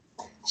 honey.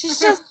 She's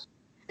just,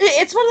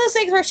 it's one of those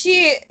things where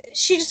she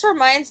just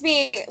reminds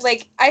me,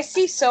 like, I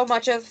see so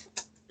much of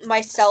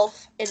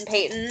myself in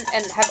Peyton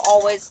and have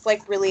always,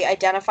 like, really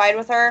identified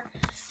with her.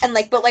 And,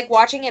 like, but, like,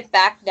 watching it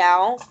back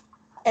now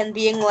and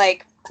being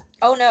like,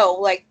 oh no,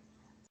 like,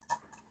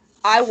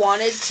 I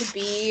wanted to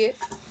be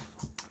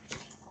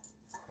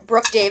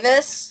Brooke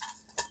Davis,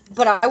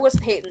 but I was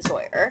Peyton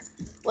Sawyer.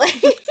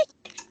 Like,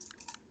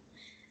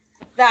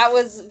 that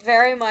was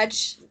very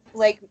much,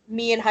 like,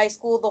 me in high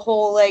school, the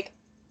whole, like,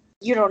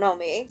 you don't know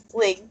me.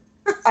 Like,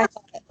 I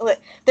thought,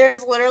 like,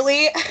 there's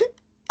literally,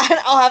 and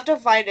I'll have to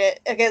find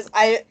it, because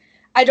I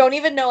don't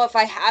even know if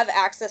I have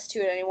access to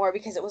it anymore,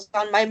 because it was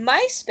on my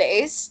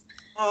MySpace.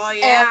 Oh,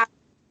 yeah.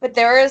 But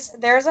there's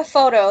a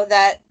photo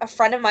that a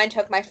friend of mine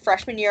took my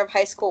freshman year of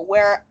high school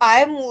where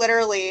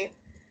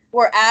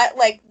we're at,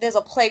 like, there's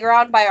a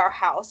playground by our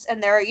house,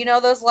 and there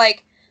are, those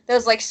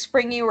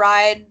springy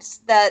rides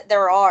that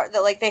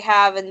like, they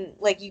have, and,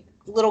 like,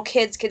 little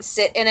kids can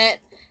sit in it,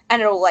 and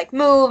it'll, like,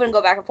 move and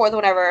go back and forth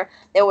whenever.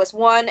 There was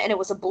one, and it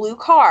was a blue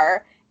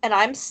car, and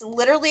I'm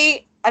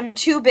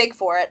too big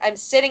for it. I'm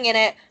sitting in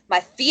it, my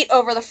feet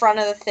over the front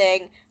of the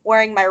thing,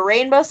 wearing my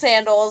rainbow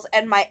sandals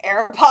and my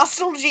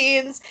Aeropostale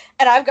jeans,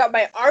 and I've got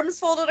my arms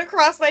folded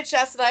across my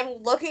chest, and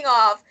I'm looking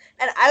off,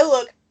 and I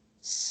look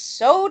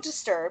so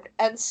disturbed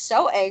and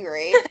so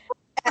angry,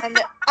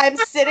 and I'm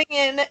sitting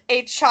in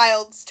a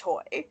child's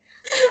toy.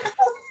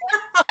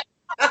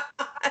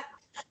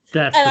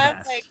 That's and the I'm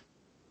best. like,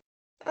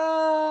 if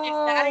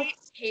that ain't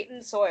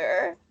Peyton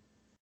Sawyer,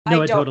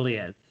 No, it totally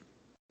is.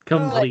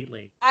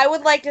 Completely. I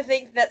would like to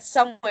think that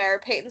somewhere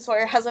Peyton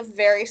Sawyer has a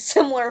very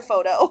similar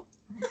photo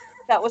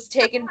that was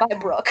taken by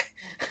Brooke.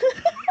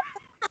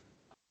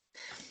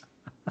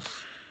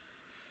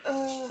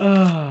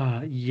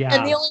 Yeah.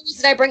 And the only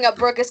reason I bring up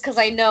Brooke is because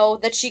I know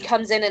that she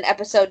comes in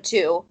episode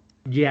 2.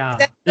 Yeah.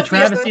 That's The so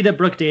weird. travesty that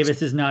Brooke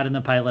Davis is not in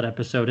the pilot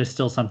episode is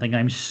still something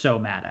I'm so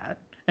mad at.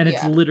 And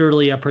it's Yeah.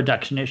 literally a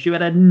production issue.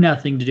 It had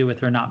nothing to do with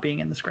her not being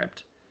in the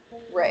script.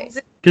 Right.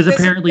 Because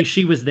apparently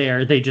she was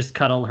there. They just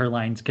cut all her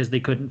lines because they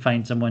couldn't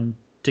find someone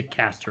to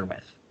cast her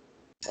with.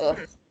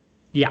 Ugh,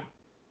 Yeah.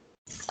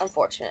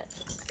 unfortunate.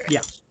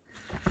 Yeah.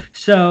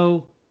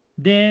 So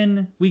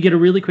then we get a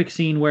really quick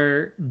scene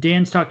where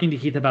Dan's talking to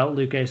Keith about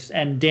Lucas,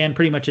 and Dan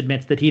pretty much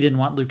admits that he didn't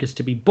want Lucas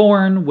to be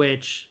born,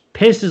 which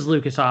pisses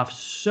Lucas off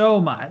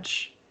so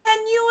much.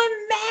 Can you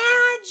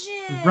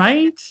imagine?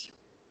 Right?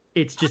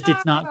 It's just,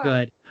 it's not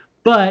good.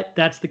 But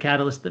that's the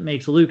catalyst that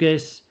makes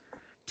Lucas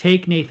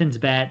take Nathan's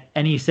bet,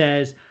 and he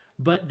says,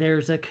 but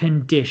there's a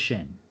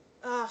condition.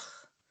 Ugh.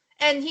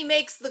 And he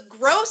makes the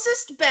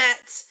grossest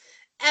bet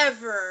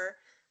ever.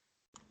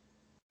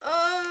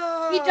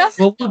 Oh. He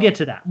doesn't. Well, we'll get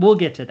to that. We'll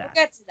get to that.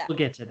 We'll get to that. We'll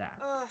get to that.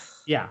 Ugh.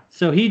 Yeah.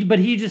 So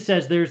he just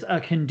says there's a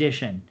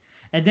condition.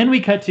 And then we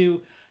cut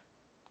to,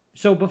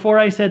 so before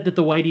I said that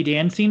the Whitey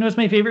Dan scene was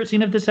my favorite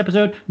scene of this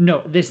episode,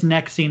 no, this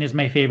next scene is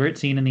my favorite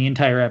scene in the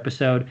entire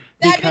episode.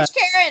 That because- bitch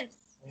Karen!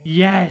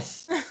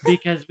 Yes,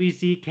 because we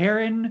see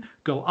Karen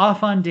go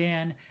off on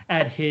Dan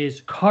at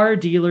his car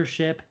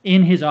dealership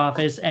in his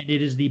office, and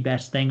it is the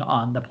best thing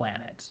on the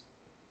planet.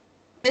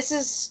 This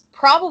is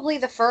probably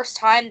the first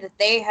time that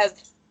they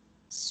have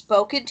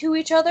spoken to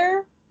each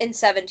other in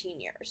 17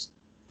 years.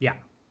 Yeah.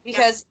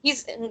 Because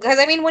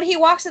I mean, when he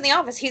walks in the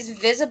office, he's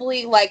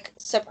visibly, like,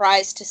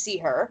 surprised to see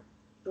her,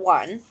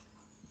 one.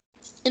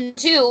 And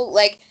two,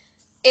 like,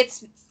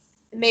 it's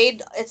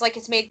made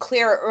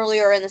clear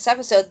earlier in this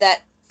episode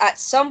that at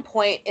some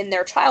point in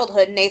their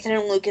childhood, Nathan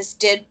and Lucas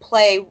did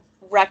play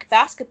rec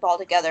basketball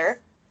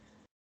together,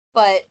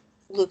 but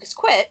Lucas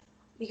quit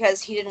because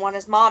he didn't want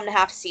his mom to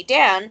have to see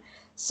Dan.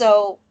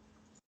 So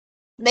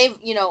they've,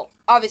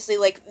 obviously,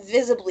 like,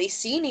 visibly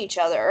seen each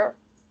other,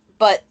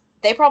 but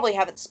they probably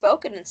haven't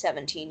spoken in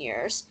 17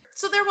 years.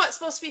 So they're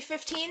supposed to be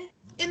 15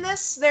 in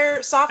this?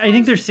 They're sophomores? I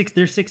think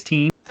they're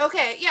 16.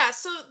 Okay, yeah,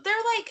 so they're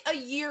like a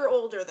year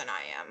older than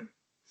I am.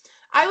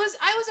 I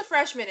was a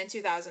freshman in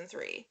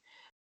 2003.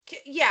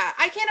 Yeah,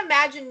 I can't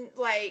imagine,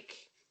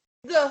 like,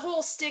 the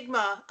whole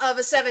stigma of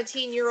a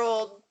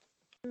 17-year-old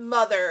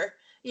mother,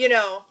 in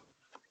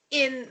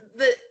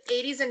the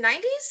 80s and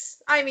 90s?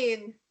 I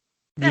mean,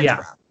 that's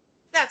rough.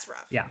 That's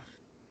rough. Yeah.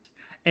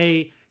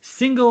 A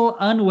single,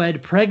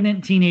 unwed,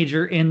 pregnant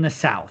teenager in the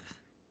South.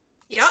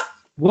 Yep.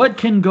 What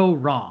can go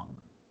wrong?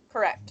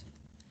 Correct.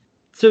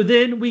 So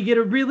then we get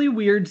a really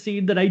weird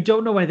scene that I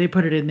don't know why they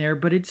put it in there,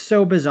 but it's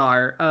so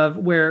bizarre, of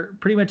where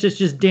pretty much it's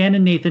just Dan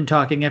and Nathan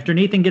talking after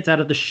Nathan gets out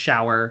of the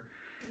shower.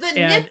 The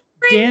And nip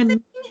ring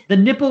thing? the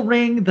nipple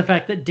ring, the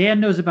fact that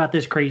Dan knows about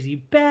this crazy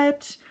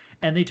bet,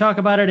 and they talk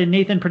about it, and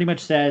Nathan pretty much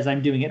says,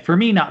 I'm doing it for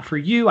me, not for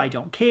you, I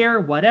don't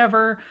care,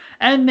 whatever.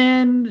 And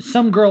then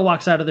some girl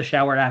walks out of the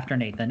shower after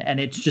Nathan, and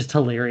it's just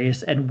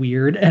hilarious and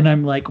weird, and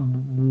I'm like,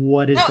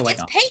 what is going on?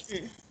 No, it's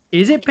Peyton.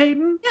 Is it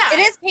Peyton? Yeah. It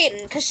is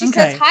Peyton, because she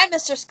Okay. says, hi,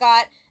 Mr.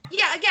 Scott.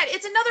 Yeah, again,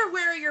 it's another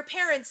where are your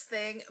parents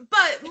thing,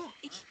 but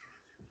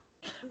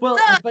Well,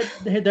 Duh. but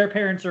their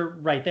parents are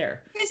right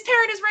there. his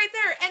parent is right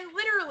there, and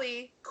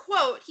literally,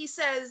 quote, he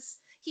says,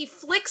 he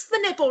flicks the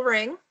nipple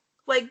ring,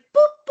 like,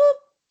 boop, boop,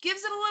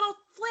 gives it a little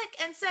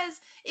flick, and says,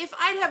 if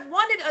I'd have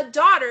wanted a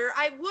daughter,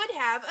 I would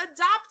have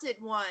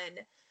adopted one.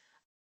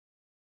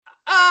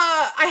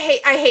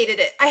 I hated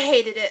it. I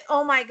hated it.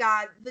 Oh my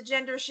God. The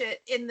gender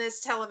shit in this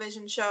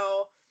television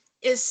show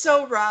is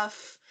so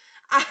rough.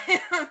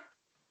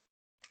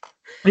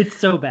 It's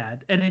so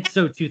bad, and it's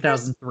so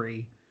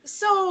 2003.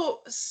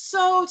 So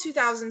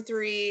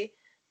 2003.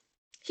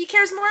 He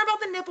cares more about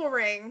the nipple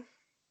ring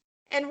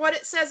and what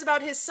it says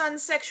about his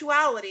son's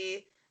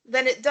sexuality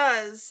than it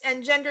does,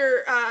 and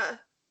gender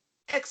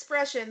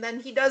expression, than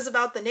he does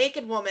about the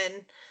naked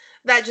woman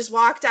that just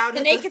walked out. The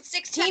of naked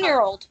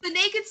 16-year-old. The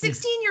naked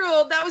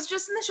 16-year-old that was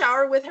just in the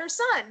shower with her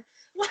son.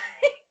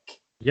 Like,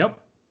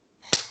 Yep.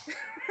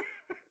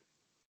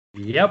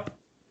 Yep.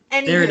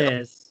 anywho, There it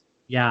is.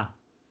 Yeah.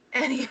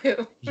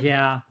 Anywho.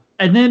 Yeah.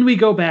 And then we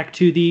go back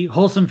to the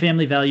wholesome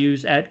family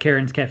values at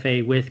Karen's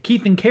Cafe with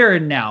Keith and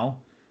Karen now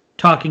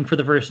talking for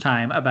the first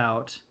time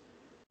about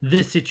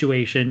this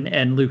situation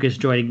and Lucas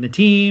joining the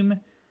team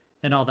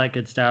and all that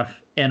good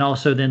stuff. And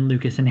also then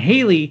Lucas and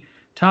Haley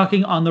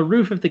talking on the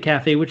roof of the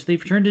cafe, which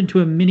they've turned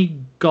into a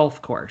mini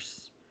golf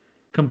course,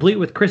 complete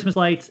with Christmas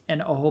lights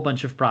and a whole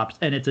bunch of props.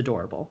 And it's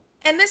adorable.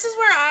 And this is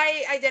where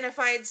I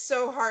identified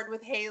so hard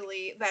with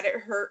Haley that it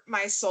hurt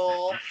my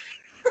soul.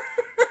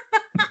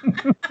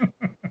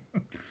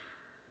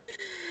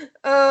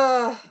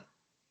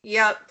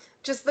 Yep.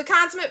 Just the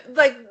consummate,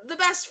 like, the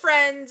best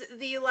friend,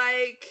 the,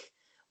 like,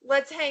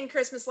 let's hang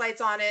Christmas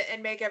lights on it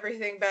and make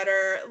everything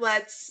better.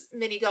 Let's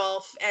mini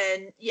golf,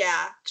 and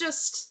yeah,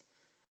 just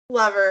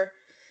love her.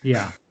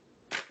 Yeah.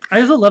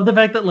 I also love the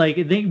fact that, like,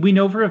 we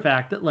know for a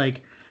fact that,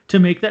 like, to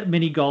make that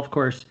mini golf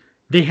course,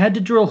 they had to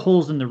drill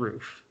holes in the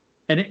roof.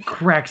 And it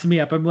cracks me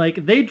up. I'm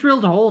like, they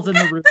drilled holes in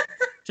the roof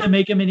to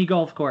make a mini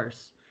golf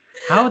course.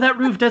 How that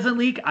roof doesn't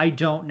leak, I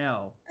don't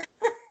know.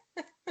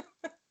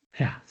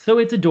 Yeah, so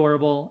it's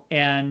adorable.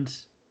 And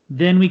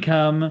then we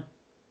come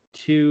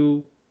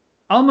to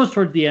almost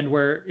towards the end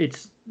where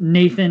it's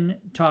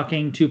Nathan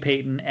talking to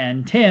Peyton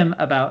and Tim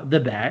about the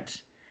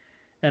bet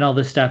and all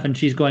this stuff. And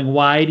she's going,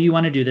 why do you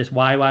want to do this?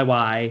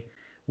 Why?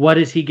 What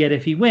does he get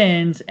if he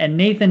wins? And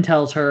Nathan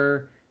tells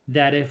her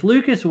that if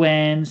Lucas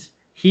wins,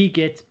 he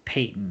gets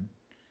Peyton.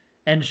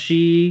 And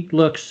she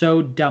looks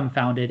so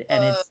dumbfounded,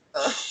 and it's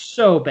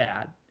so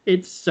bad.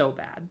 It's so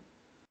bad.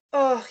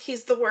 Oh,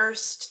 he's the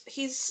worst.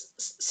 He's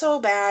so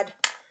bad.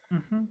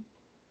 Mm-hmm.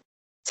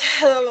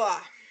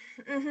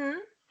 Mm-hmm.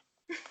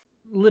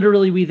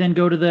 Literally, we then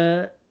go to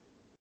the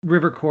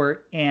river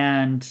court,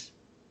 and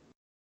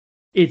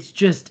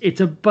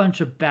it's a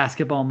bunch of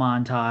basketball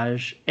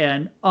montage.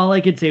 And all I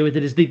could say with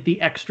it is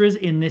the extras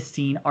in this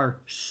scene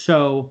are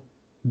so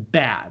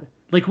bad.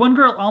 Like, one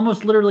girl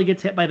almost literally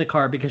gets hit by the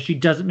car because she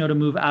doesn't know to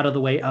move out of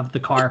the way of the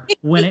car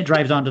when it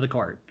drives onto the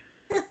court.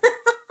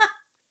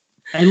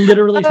 I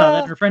literally saw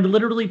that. Her friend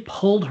literally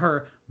pulled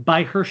her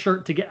by her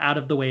shirt to get out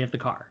of the way of the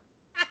car.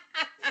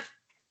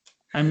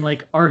 I'm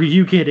like, are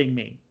you kidding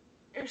me?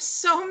 There's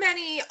so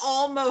many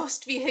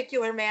almost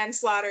vehicular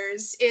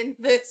manslaughters in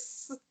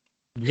this.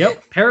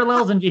 Yep,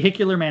 parallels and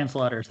vehicular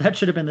manslaughters. That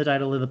should have been the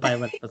title of the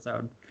pilot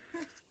episode.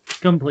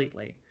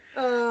 Completely.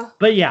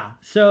 But yeah,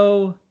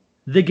 so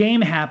the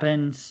game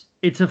happens.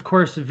 It's, of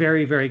course,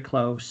 very, very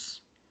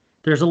close.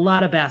 There's a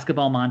lot of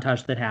basketball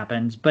montage that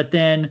happens. But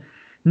then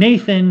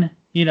Nathan,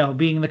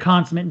 being the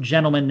consummate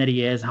gentleman that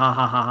he is,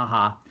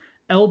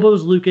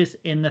 elbows Lucas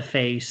in the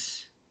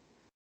face.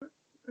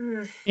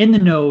 In the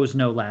nose,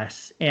 no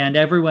less. And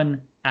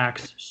everyone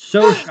acts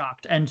so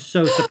shocked and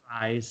so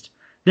surprised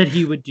that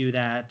he would do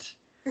that.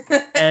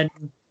 And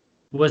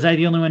was I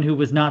the only one who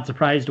was not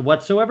surprised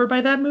whatsoever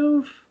by that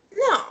move?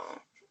 No.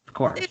 Of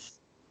course.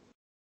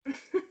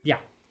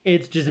 Yeah,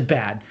 it's just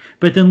bad.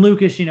 But then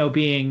Lucas,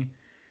 being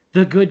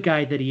the good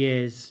guy that he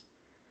is,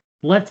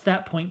 lets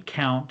that point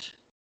count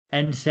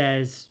and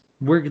says,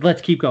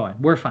 let's keep going.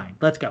 We're fine.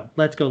 Let's go.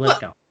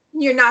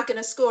 You're not going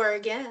to score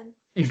again.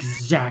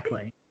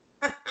 Exactly.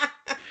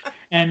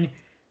 And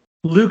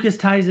Lucas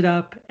ties it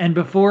up, and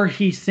before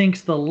he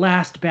sinks the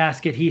last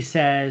basket, he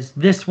says,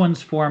 this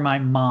one's for my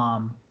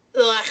mom.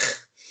 Ugh.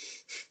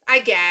 I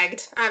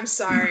gagged. I'm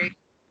sorry.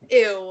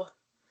 Ew.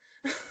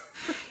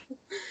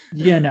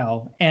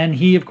 And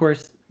he, of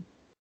course,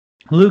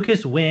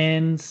 Lucas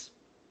wins,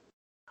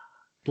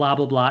 blah,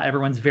 blah, blah.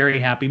 Everyone's very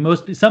happy.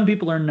 Some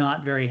people are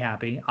not very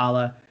happy, a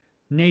la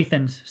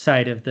Nathan's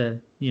side of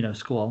the,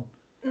 school.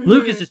 Mm-hmm.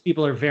 Lucas's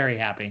people are very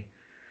happy.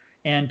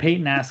 And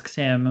Peyton asks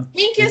him...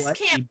 Minkus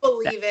can't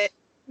believe it.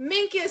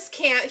 Minkus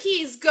can't.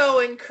 He's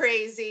going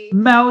crazy.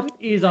 Mouth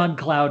is on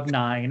cloud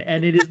 9,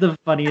 and it is the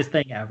funniest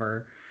thing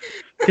ever.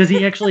 Because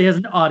he actually has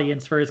an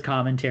audience for his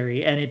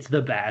commentary, and it's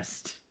the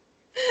best.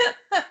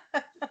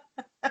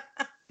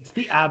 It's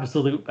the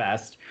absolute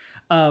best.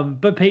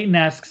 But Peyton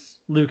asks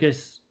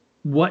Lucas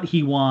what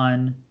he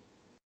won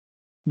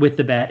with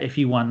the bet if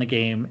he won the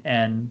game.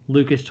 And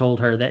Lucas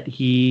told her that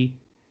he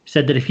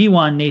said that if he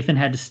won, Nathan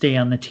had to stay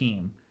on the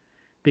team.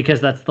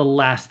 Because that's the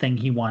last thing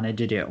he wanted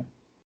to do,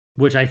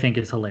 which I think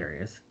is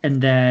hilarious.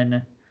 And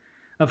then,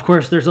 of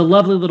course, there's a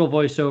lovely little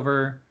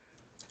voiceover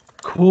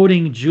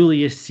quoting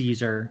Julius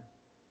Caesar,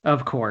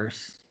 of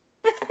course.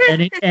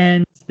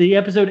 And the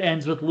episode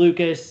ends with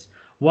Lucas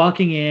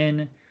walking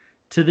in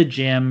to the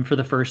gym for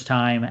the first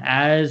time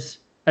as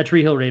a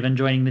Tree Hill Raven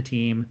joining the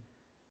team,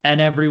 and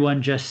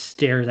everyone just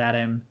stares at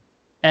him,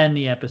 and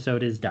the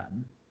episode is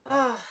done.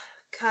 Oh.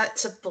 Cut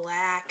to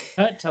black.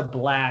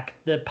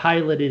 The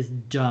pilot is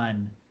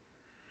done.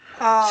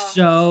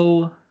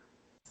 So,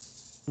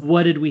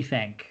 what did we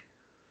think?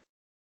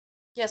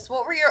 Yes,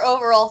 what were your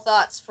overall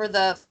thoughts for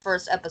the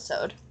first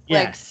episode?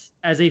 Yes.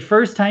 As a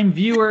first-time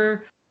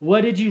viewer,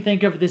 what did you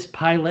think of this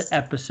pilot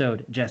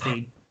episode,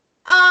 Jesse?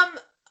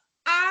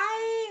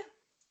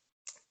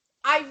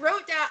 I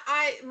wrote down,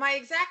 my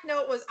exact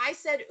note was, I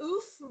said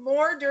oof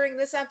more during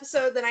this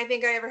episode than I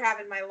think I ever have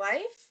in my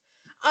life.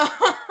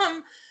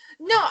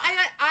 No,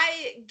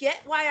 I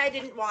get why I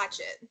didn't watch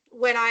it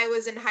when I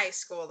was in high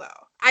school,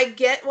 though. I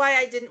get why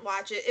I didn't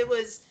watch it. It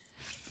was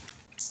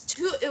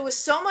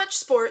so much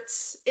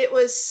sports. It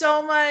was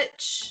so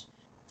much,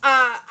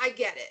 I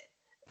get it,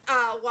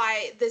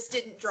 why this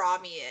didn't draw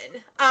me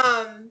in.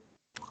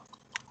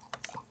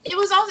 It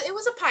was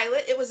a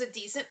pilot. It was a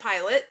decent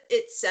pilot.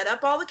 It set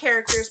up all the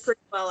characters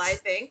pretty well, I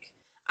think.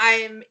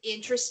 I'm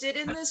interested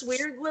in this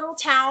weird little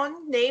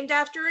town named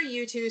after a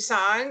U2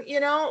 song,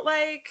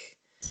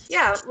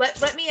 yeah,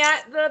 let me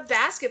at the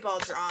basketball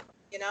drama,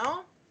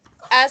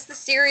 As the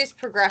series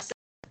progresses,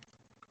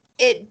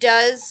 it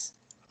does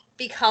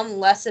become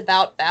less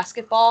about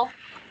basketball.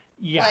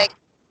 Yeah. Like,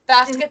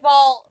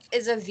 basketball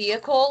is a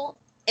vehicle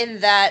in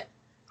that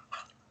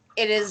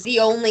it is the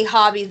only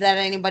hobby that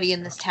anybody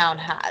in this town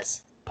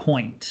has.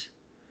 Point.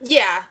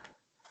 Yeah.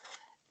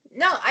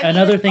 No, and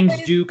other things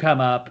do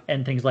come up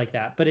and things like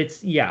that. But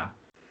it's,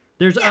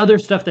 There's other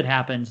stuff that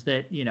happens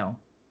that,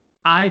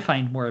 I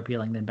find more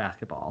appealing than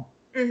basketball.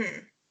 Mm-hmm.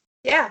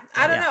 Yeah,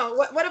 I don't Yeah. know.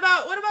 What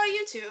about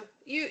you two?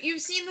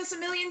 You've seen this a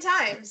million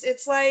times.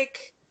 It's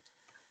like,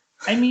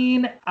 I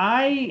mean,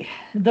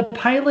 the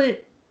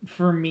pilot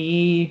for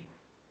me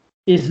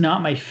is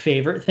not my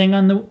favorite thing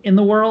in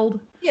the world.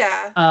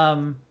 yeah.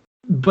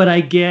 But I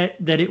get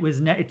that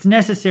it's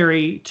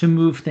necessary to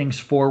move things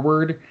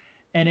forward,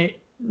 and it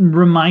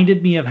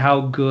reminded me of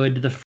how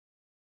good the first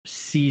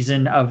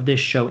season of this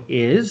show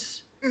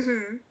is.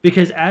 Mm-hmm.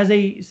 Because as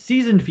a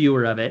seasoned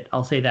viewer of it,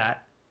 I'll say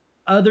that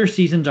other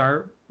seasons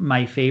are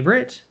my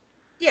favorite,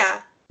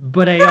 Yeah.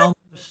 but I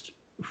almost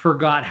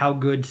forgot how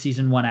good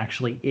season 1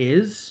 actually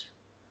is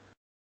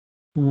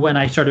when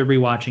I started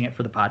rewatching it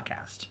for the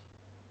podcast.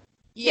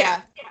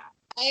 Yeah,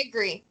 I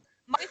agree.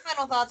 My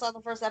final thoughts on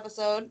the first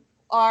episode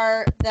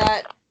are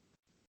that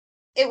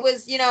it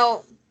was,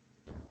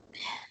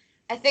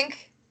 I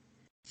think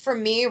for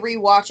me,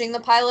 rewatching the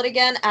pilot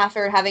again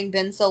after having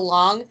been so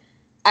long,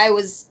 I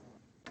was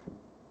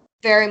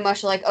very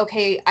much like,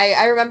 okay,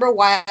 I remember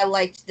why I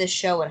liked this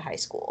show in high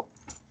school.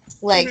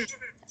 Like,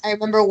 I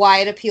remember why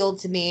it appealed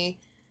to me.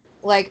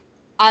 Like,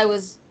 I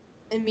was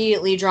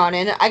immediately drawn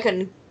in. I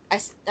couldn't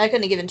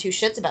have given two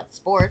shits about the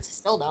sports. I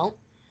still don't.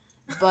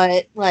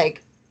 But,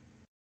 like,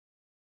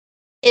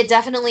 it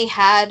definitely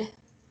had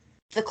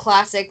the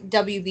classic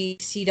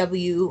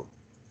WBCW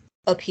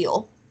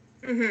appeal.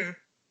 Mm-hmm.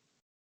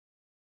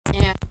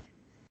 And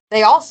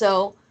they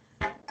also,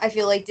 I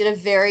feel like, did a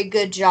very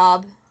good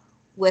job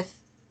with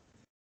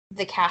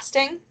the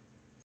casting.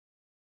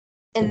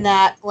 In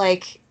that,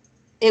 like,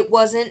 it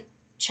wasn't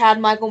Chad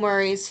Michael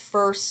Murray's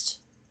first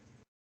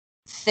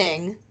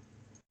thing.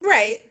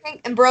 Right.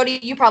 And Brody,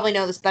 you probably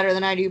know this better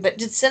than I do, but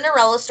did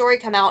Cinderella Story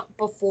come out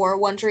before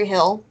One Tree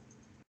Hill?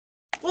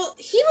 Well,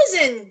 he was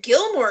in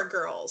Gilmore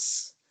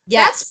Girls.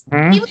 Yes.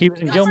 He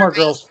was in Gilmore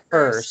Girls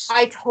first.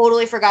 I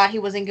totally forgot he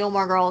was in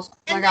Gilmore Girls.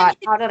 Oh my god,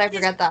 how did I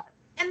forget that?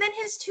 And then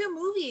his two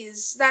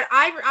movies that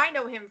I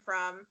know him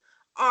from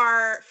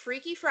are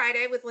Freaky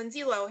Friday with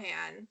Lindsay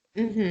Lohan.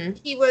 Mm-hmm.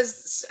 He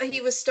was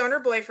Stoner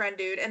Boyfriend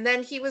Dude, and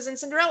then he was in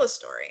Cinderella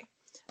Story.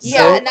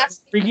 Yeah, and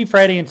that's Freaky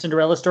Friday and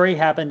Cinderella Story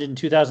happened in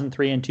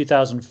 2003 and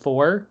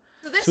 2004.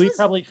 So he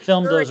probably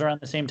filmed those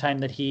around the same time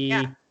that he,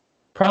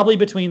 probably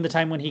between the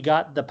time when he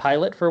got the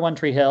pilot for One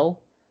Tree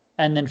Hill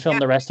and then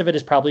filmed the rest of it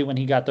is probably when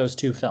he got those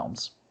two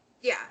films.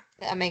 Yeah.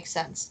 That makes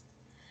sense.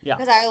 Yeah.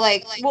 Because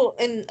I well,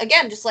 and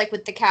again, just like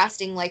with the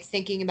casting, like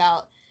thinking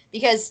about,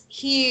 because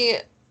he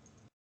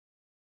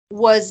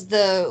was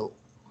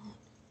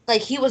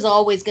he was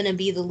always going to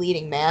be the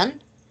leading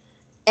man.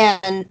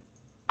 And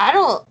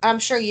I'm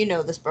sure you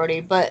know this,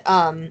 Brody, but,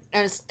 and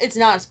it's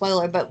not a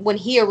spoiler, but when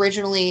he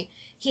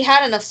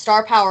had enough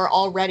star power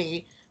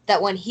already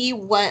that when he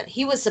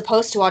was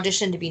supposed to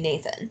audition to be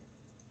Nathan.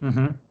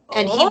 Mm-hmm.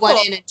 And he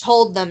went in and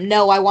told them,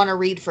 no, I want to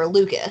read for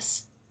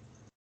Lucas.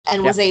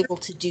 And was able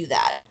to do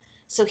that.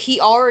 So he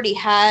already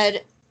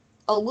had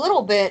a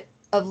little bit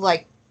of,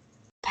 like,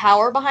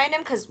 power behind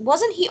him. Because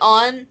wasn't he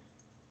on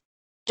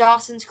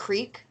Dawson's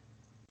Creek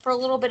for a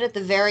little bit at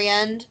the very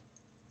end?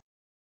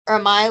 Or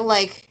am I,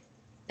 like,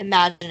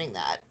 imagining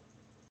that?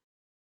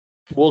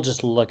 We'll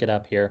just look it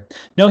up here.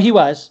 No, he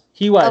was.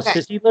 He was.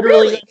 Because he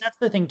literally, that's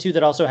the thing, too,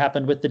 that also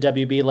happened with the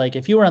WB. Like,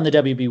 if you were on the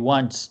WB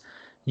once,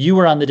 you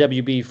were on the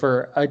WB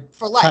for life.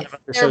 Ton of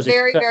other They're shows.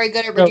 very, very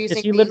good at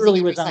reducing. He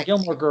literally was on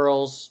Gilmore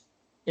Girls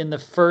in the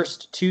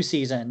first two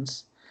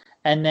seasons,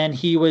 and then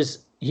he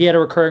had a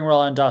recurring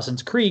role on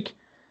Dawson's Creek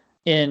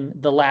in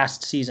the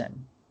last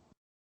season.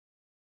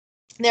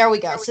 There we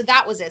go. So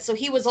that was it. So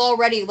he was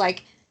already,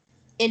 like,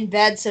 in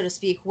bed, so to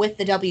speak, with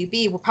the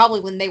WB,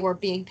 probably when they were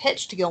being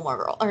pitched to Gilmore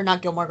Girls, or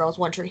not Gilmore Girls,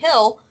 One Tree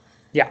Hill.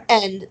 Yeah.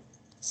 And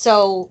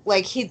so,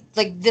 like,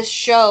 this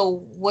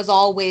show was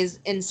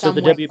always in some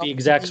way. So the WB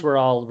execs were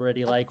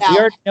already like, we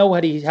already know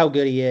how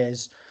good he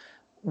is.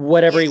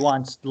 Whatever he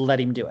wants,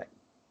 let him do it.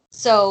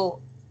 So.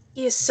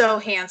 He is so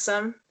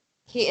handsome.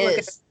 He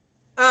is.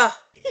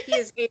 He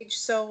is aged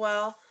so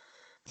well.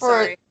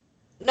 Sorry.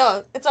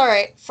 No, it's all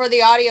right. For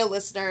the audio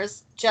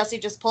listeners, Jesse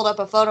just pulled up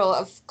a photo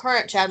of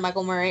current Chad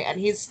Michael Murray, and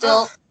he's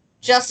still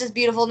just as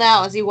beautiful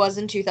now as he was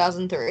in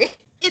 2003.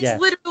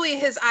 It's literally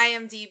his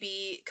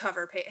IMDb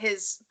cover page,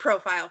 his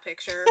profile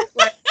picture.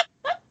 Like,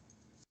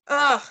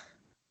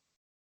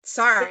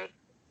 sorry.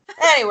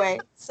 Anyway,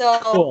 so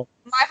cool.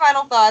 My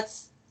final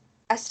thoughts.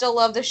 I still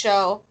love the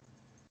show.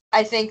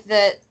 I think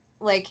that,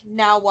 like,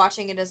 now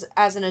watching it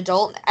as an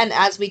adult, and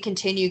as we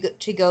continue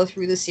to go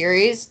through the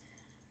series,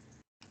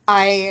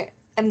 I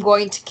am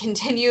going to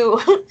continue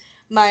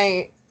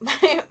my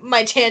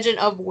tangent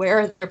of where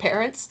are their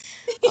parents.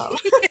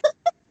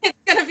 It's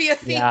gonna be a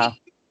theme.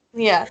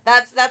 Yeah,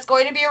 that's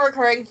going to be a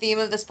recurring theme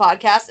of this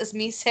podcast, is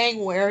me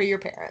saying, where are your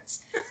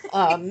parents?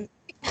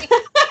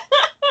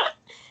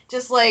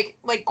 Just like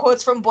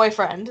quotes from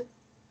Boyfriend.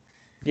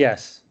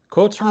 Yes.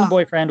 Quotes from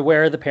Boyfriend,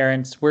 where are the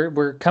parents?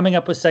 We're coming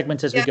up with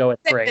segments as we go.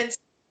 It's great.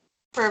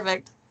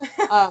 Perfect.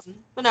 But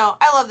no,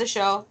 I love the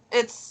show.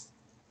 It's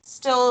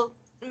still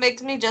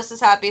makes me just as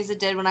happy as it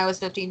did when I was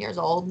 15 years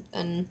old,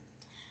 and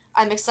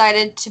I'm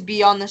excited to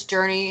be on this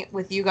journey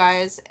with you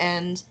guys,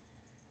 and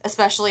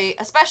especially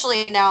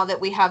now that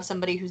we have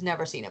somebody who's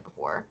never seen it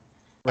before.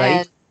 Right.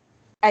 And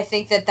I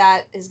think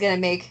that is going to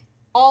make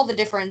all the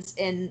difference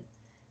in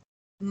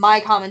my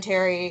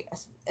commentary,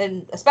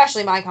 and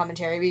especially my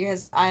commentary,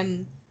 because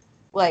I'm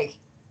like,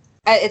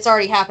 it's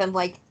already happened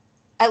like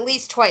at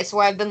least twice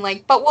where I've been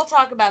like, but we'll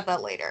talk about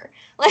that later.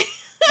 Like,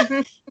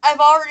 I've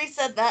already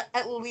said that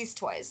at least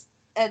twice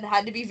and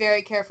had to be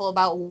very careful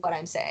about what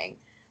I'm saying.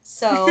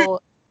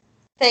 So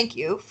thank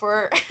you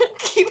for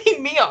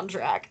keeping me on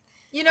track.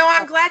 You know,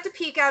 I'm glad to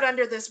peek out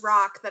under this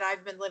rock that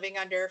I've been living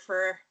under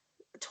for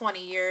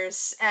 20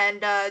 years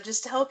and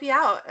just to help you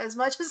out as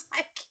much as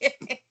I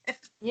can.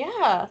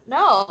 Yeah,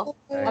 no,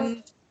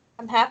 I'm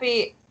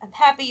happy. I'm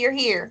happy you're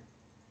here.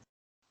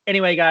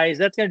 Anyway, guys,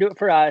 that's going to do it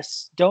for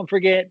us. Don't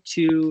forget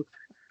to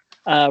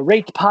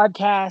rate the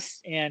podcast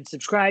and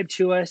subscribe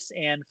to us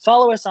and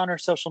follow us on our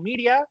social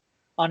media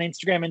on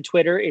Instagram and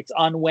Twitter. It's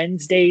On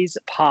Wednesdays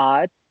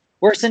Pod.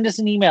 Or send us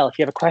an email if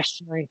you have a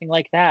question or anything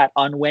like that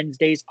on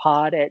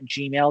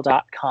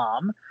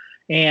WednesdaysPod@gmail.com.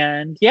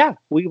 And yeah,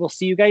 we will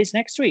see you guys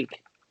next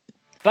week.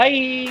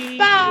 Bye.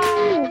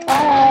 Bye.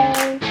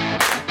 Bye.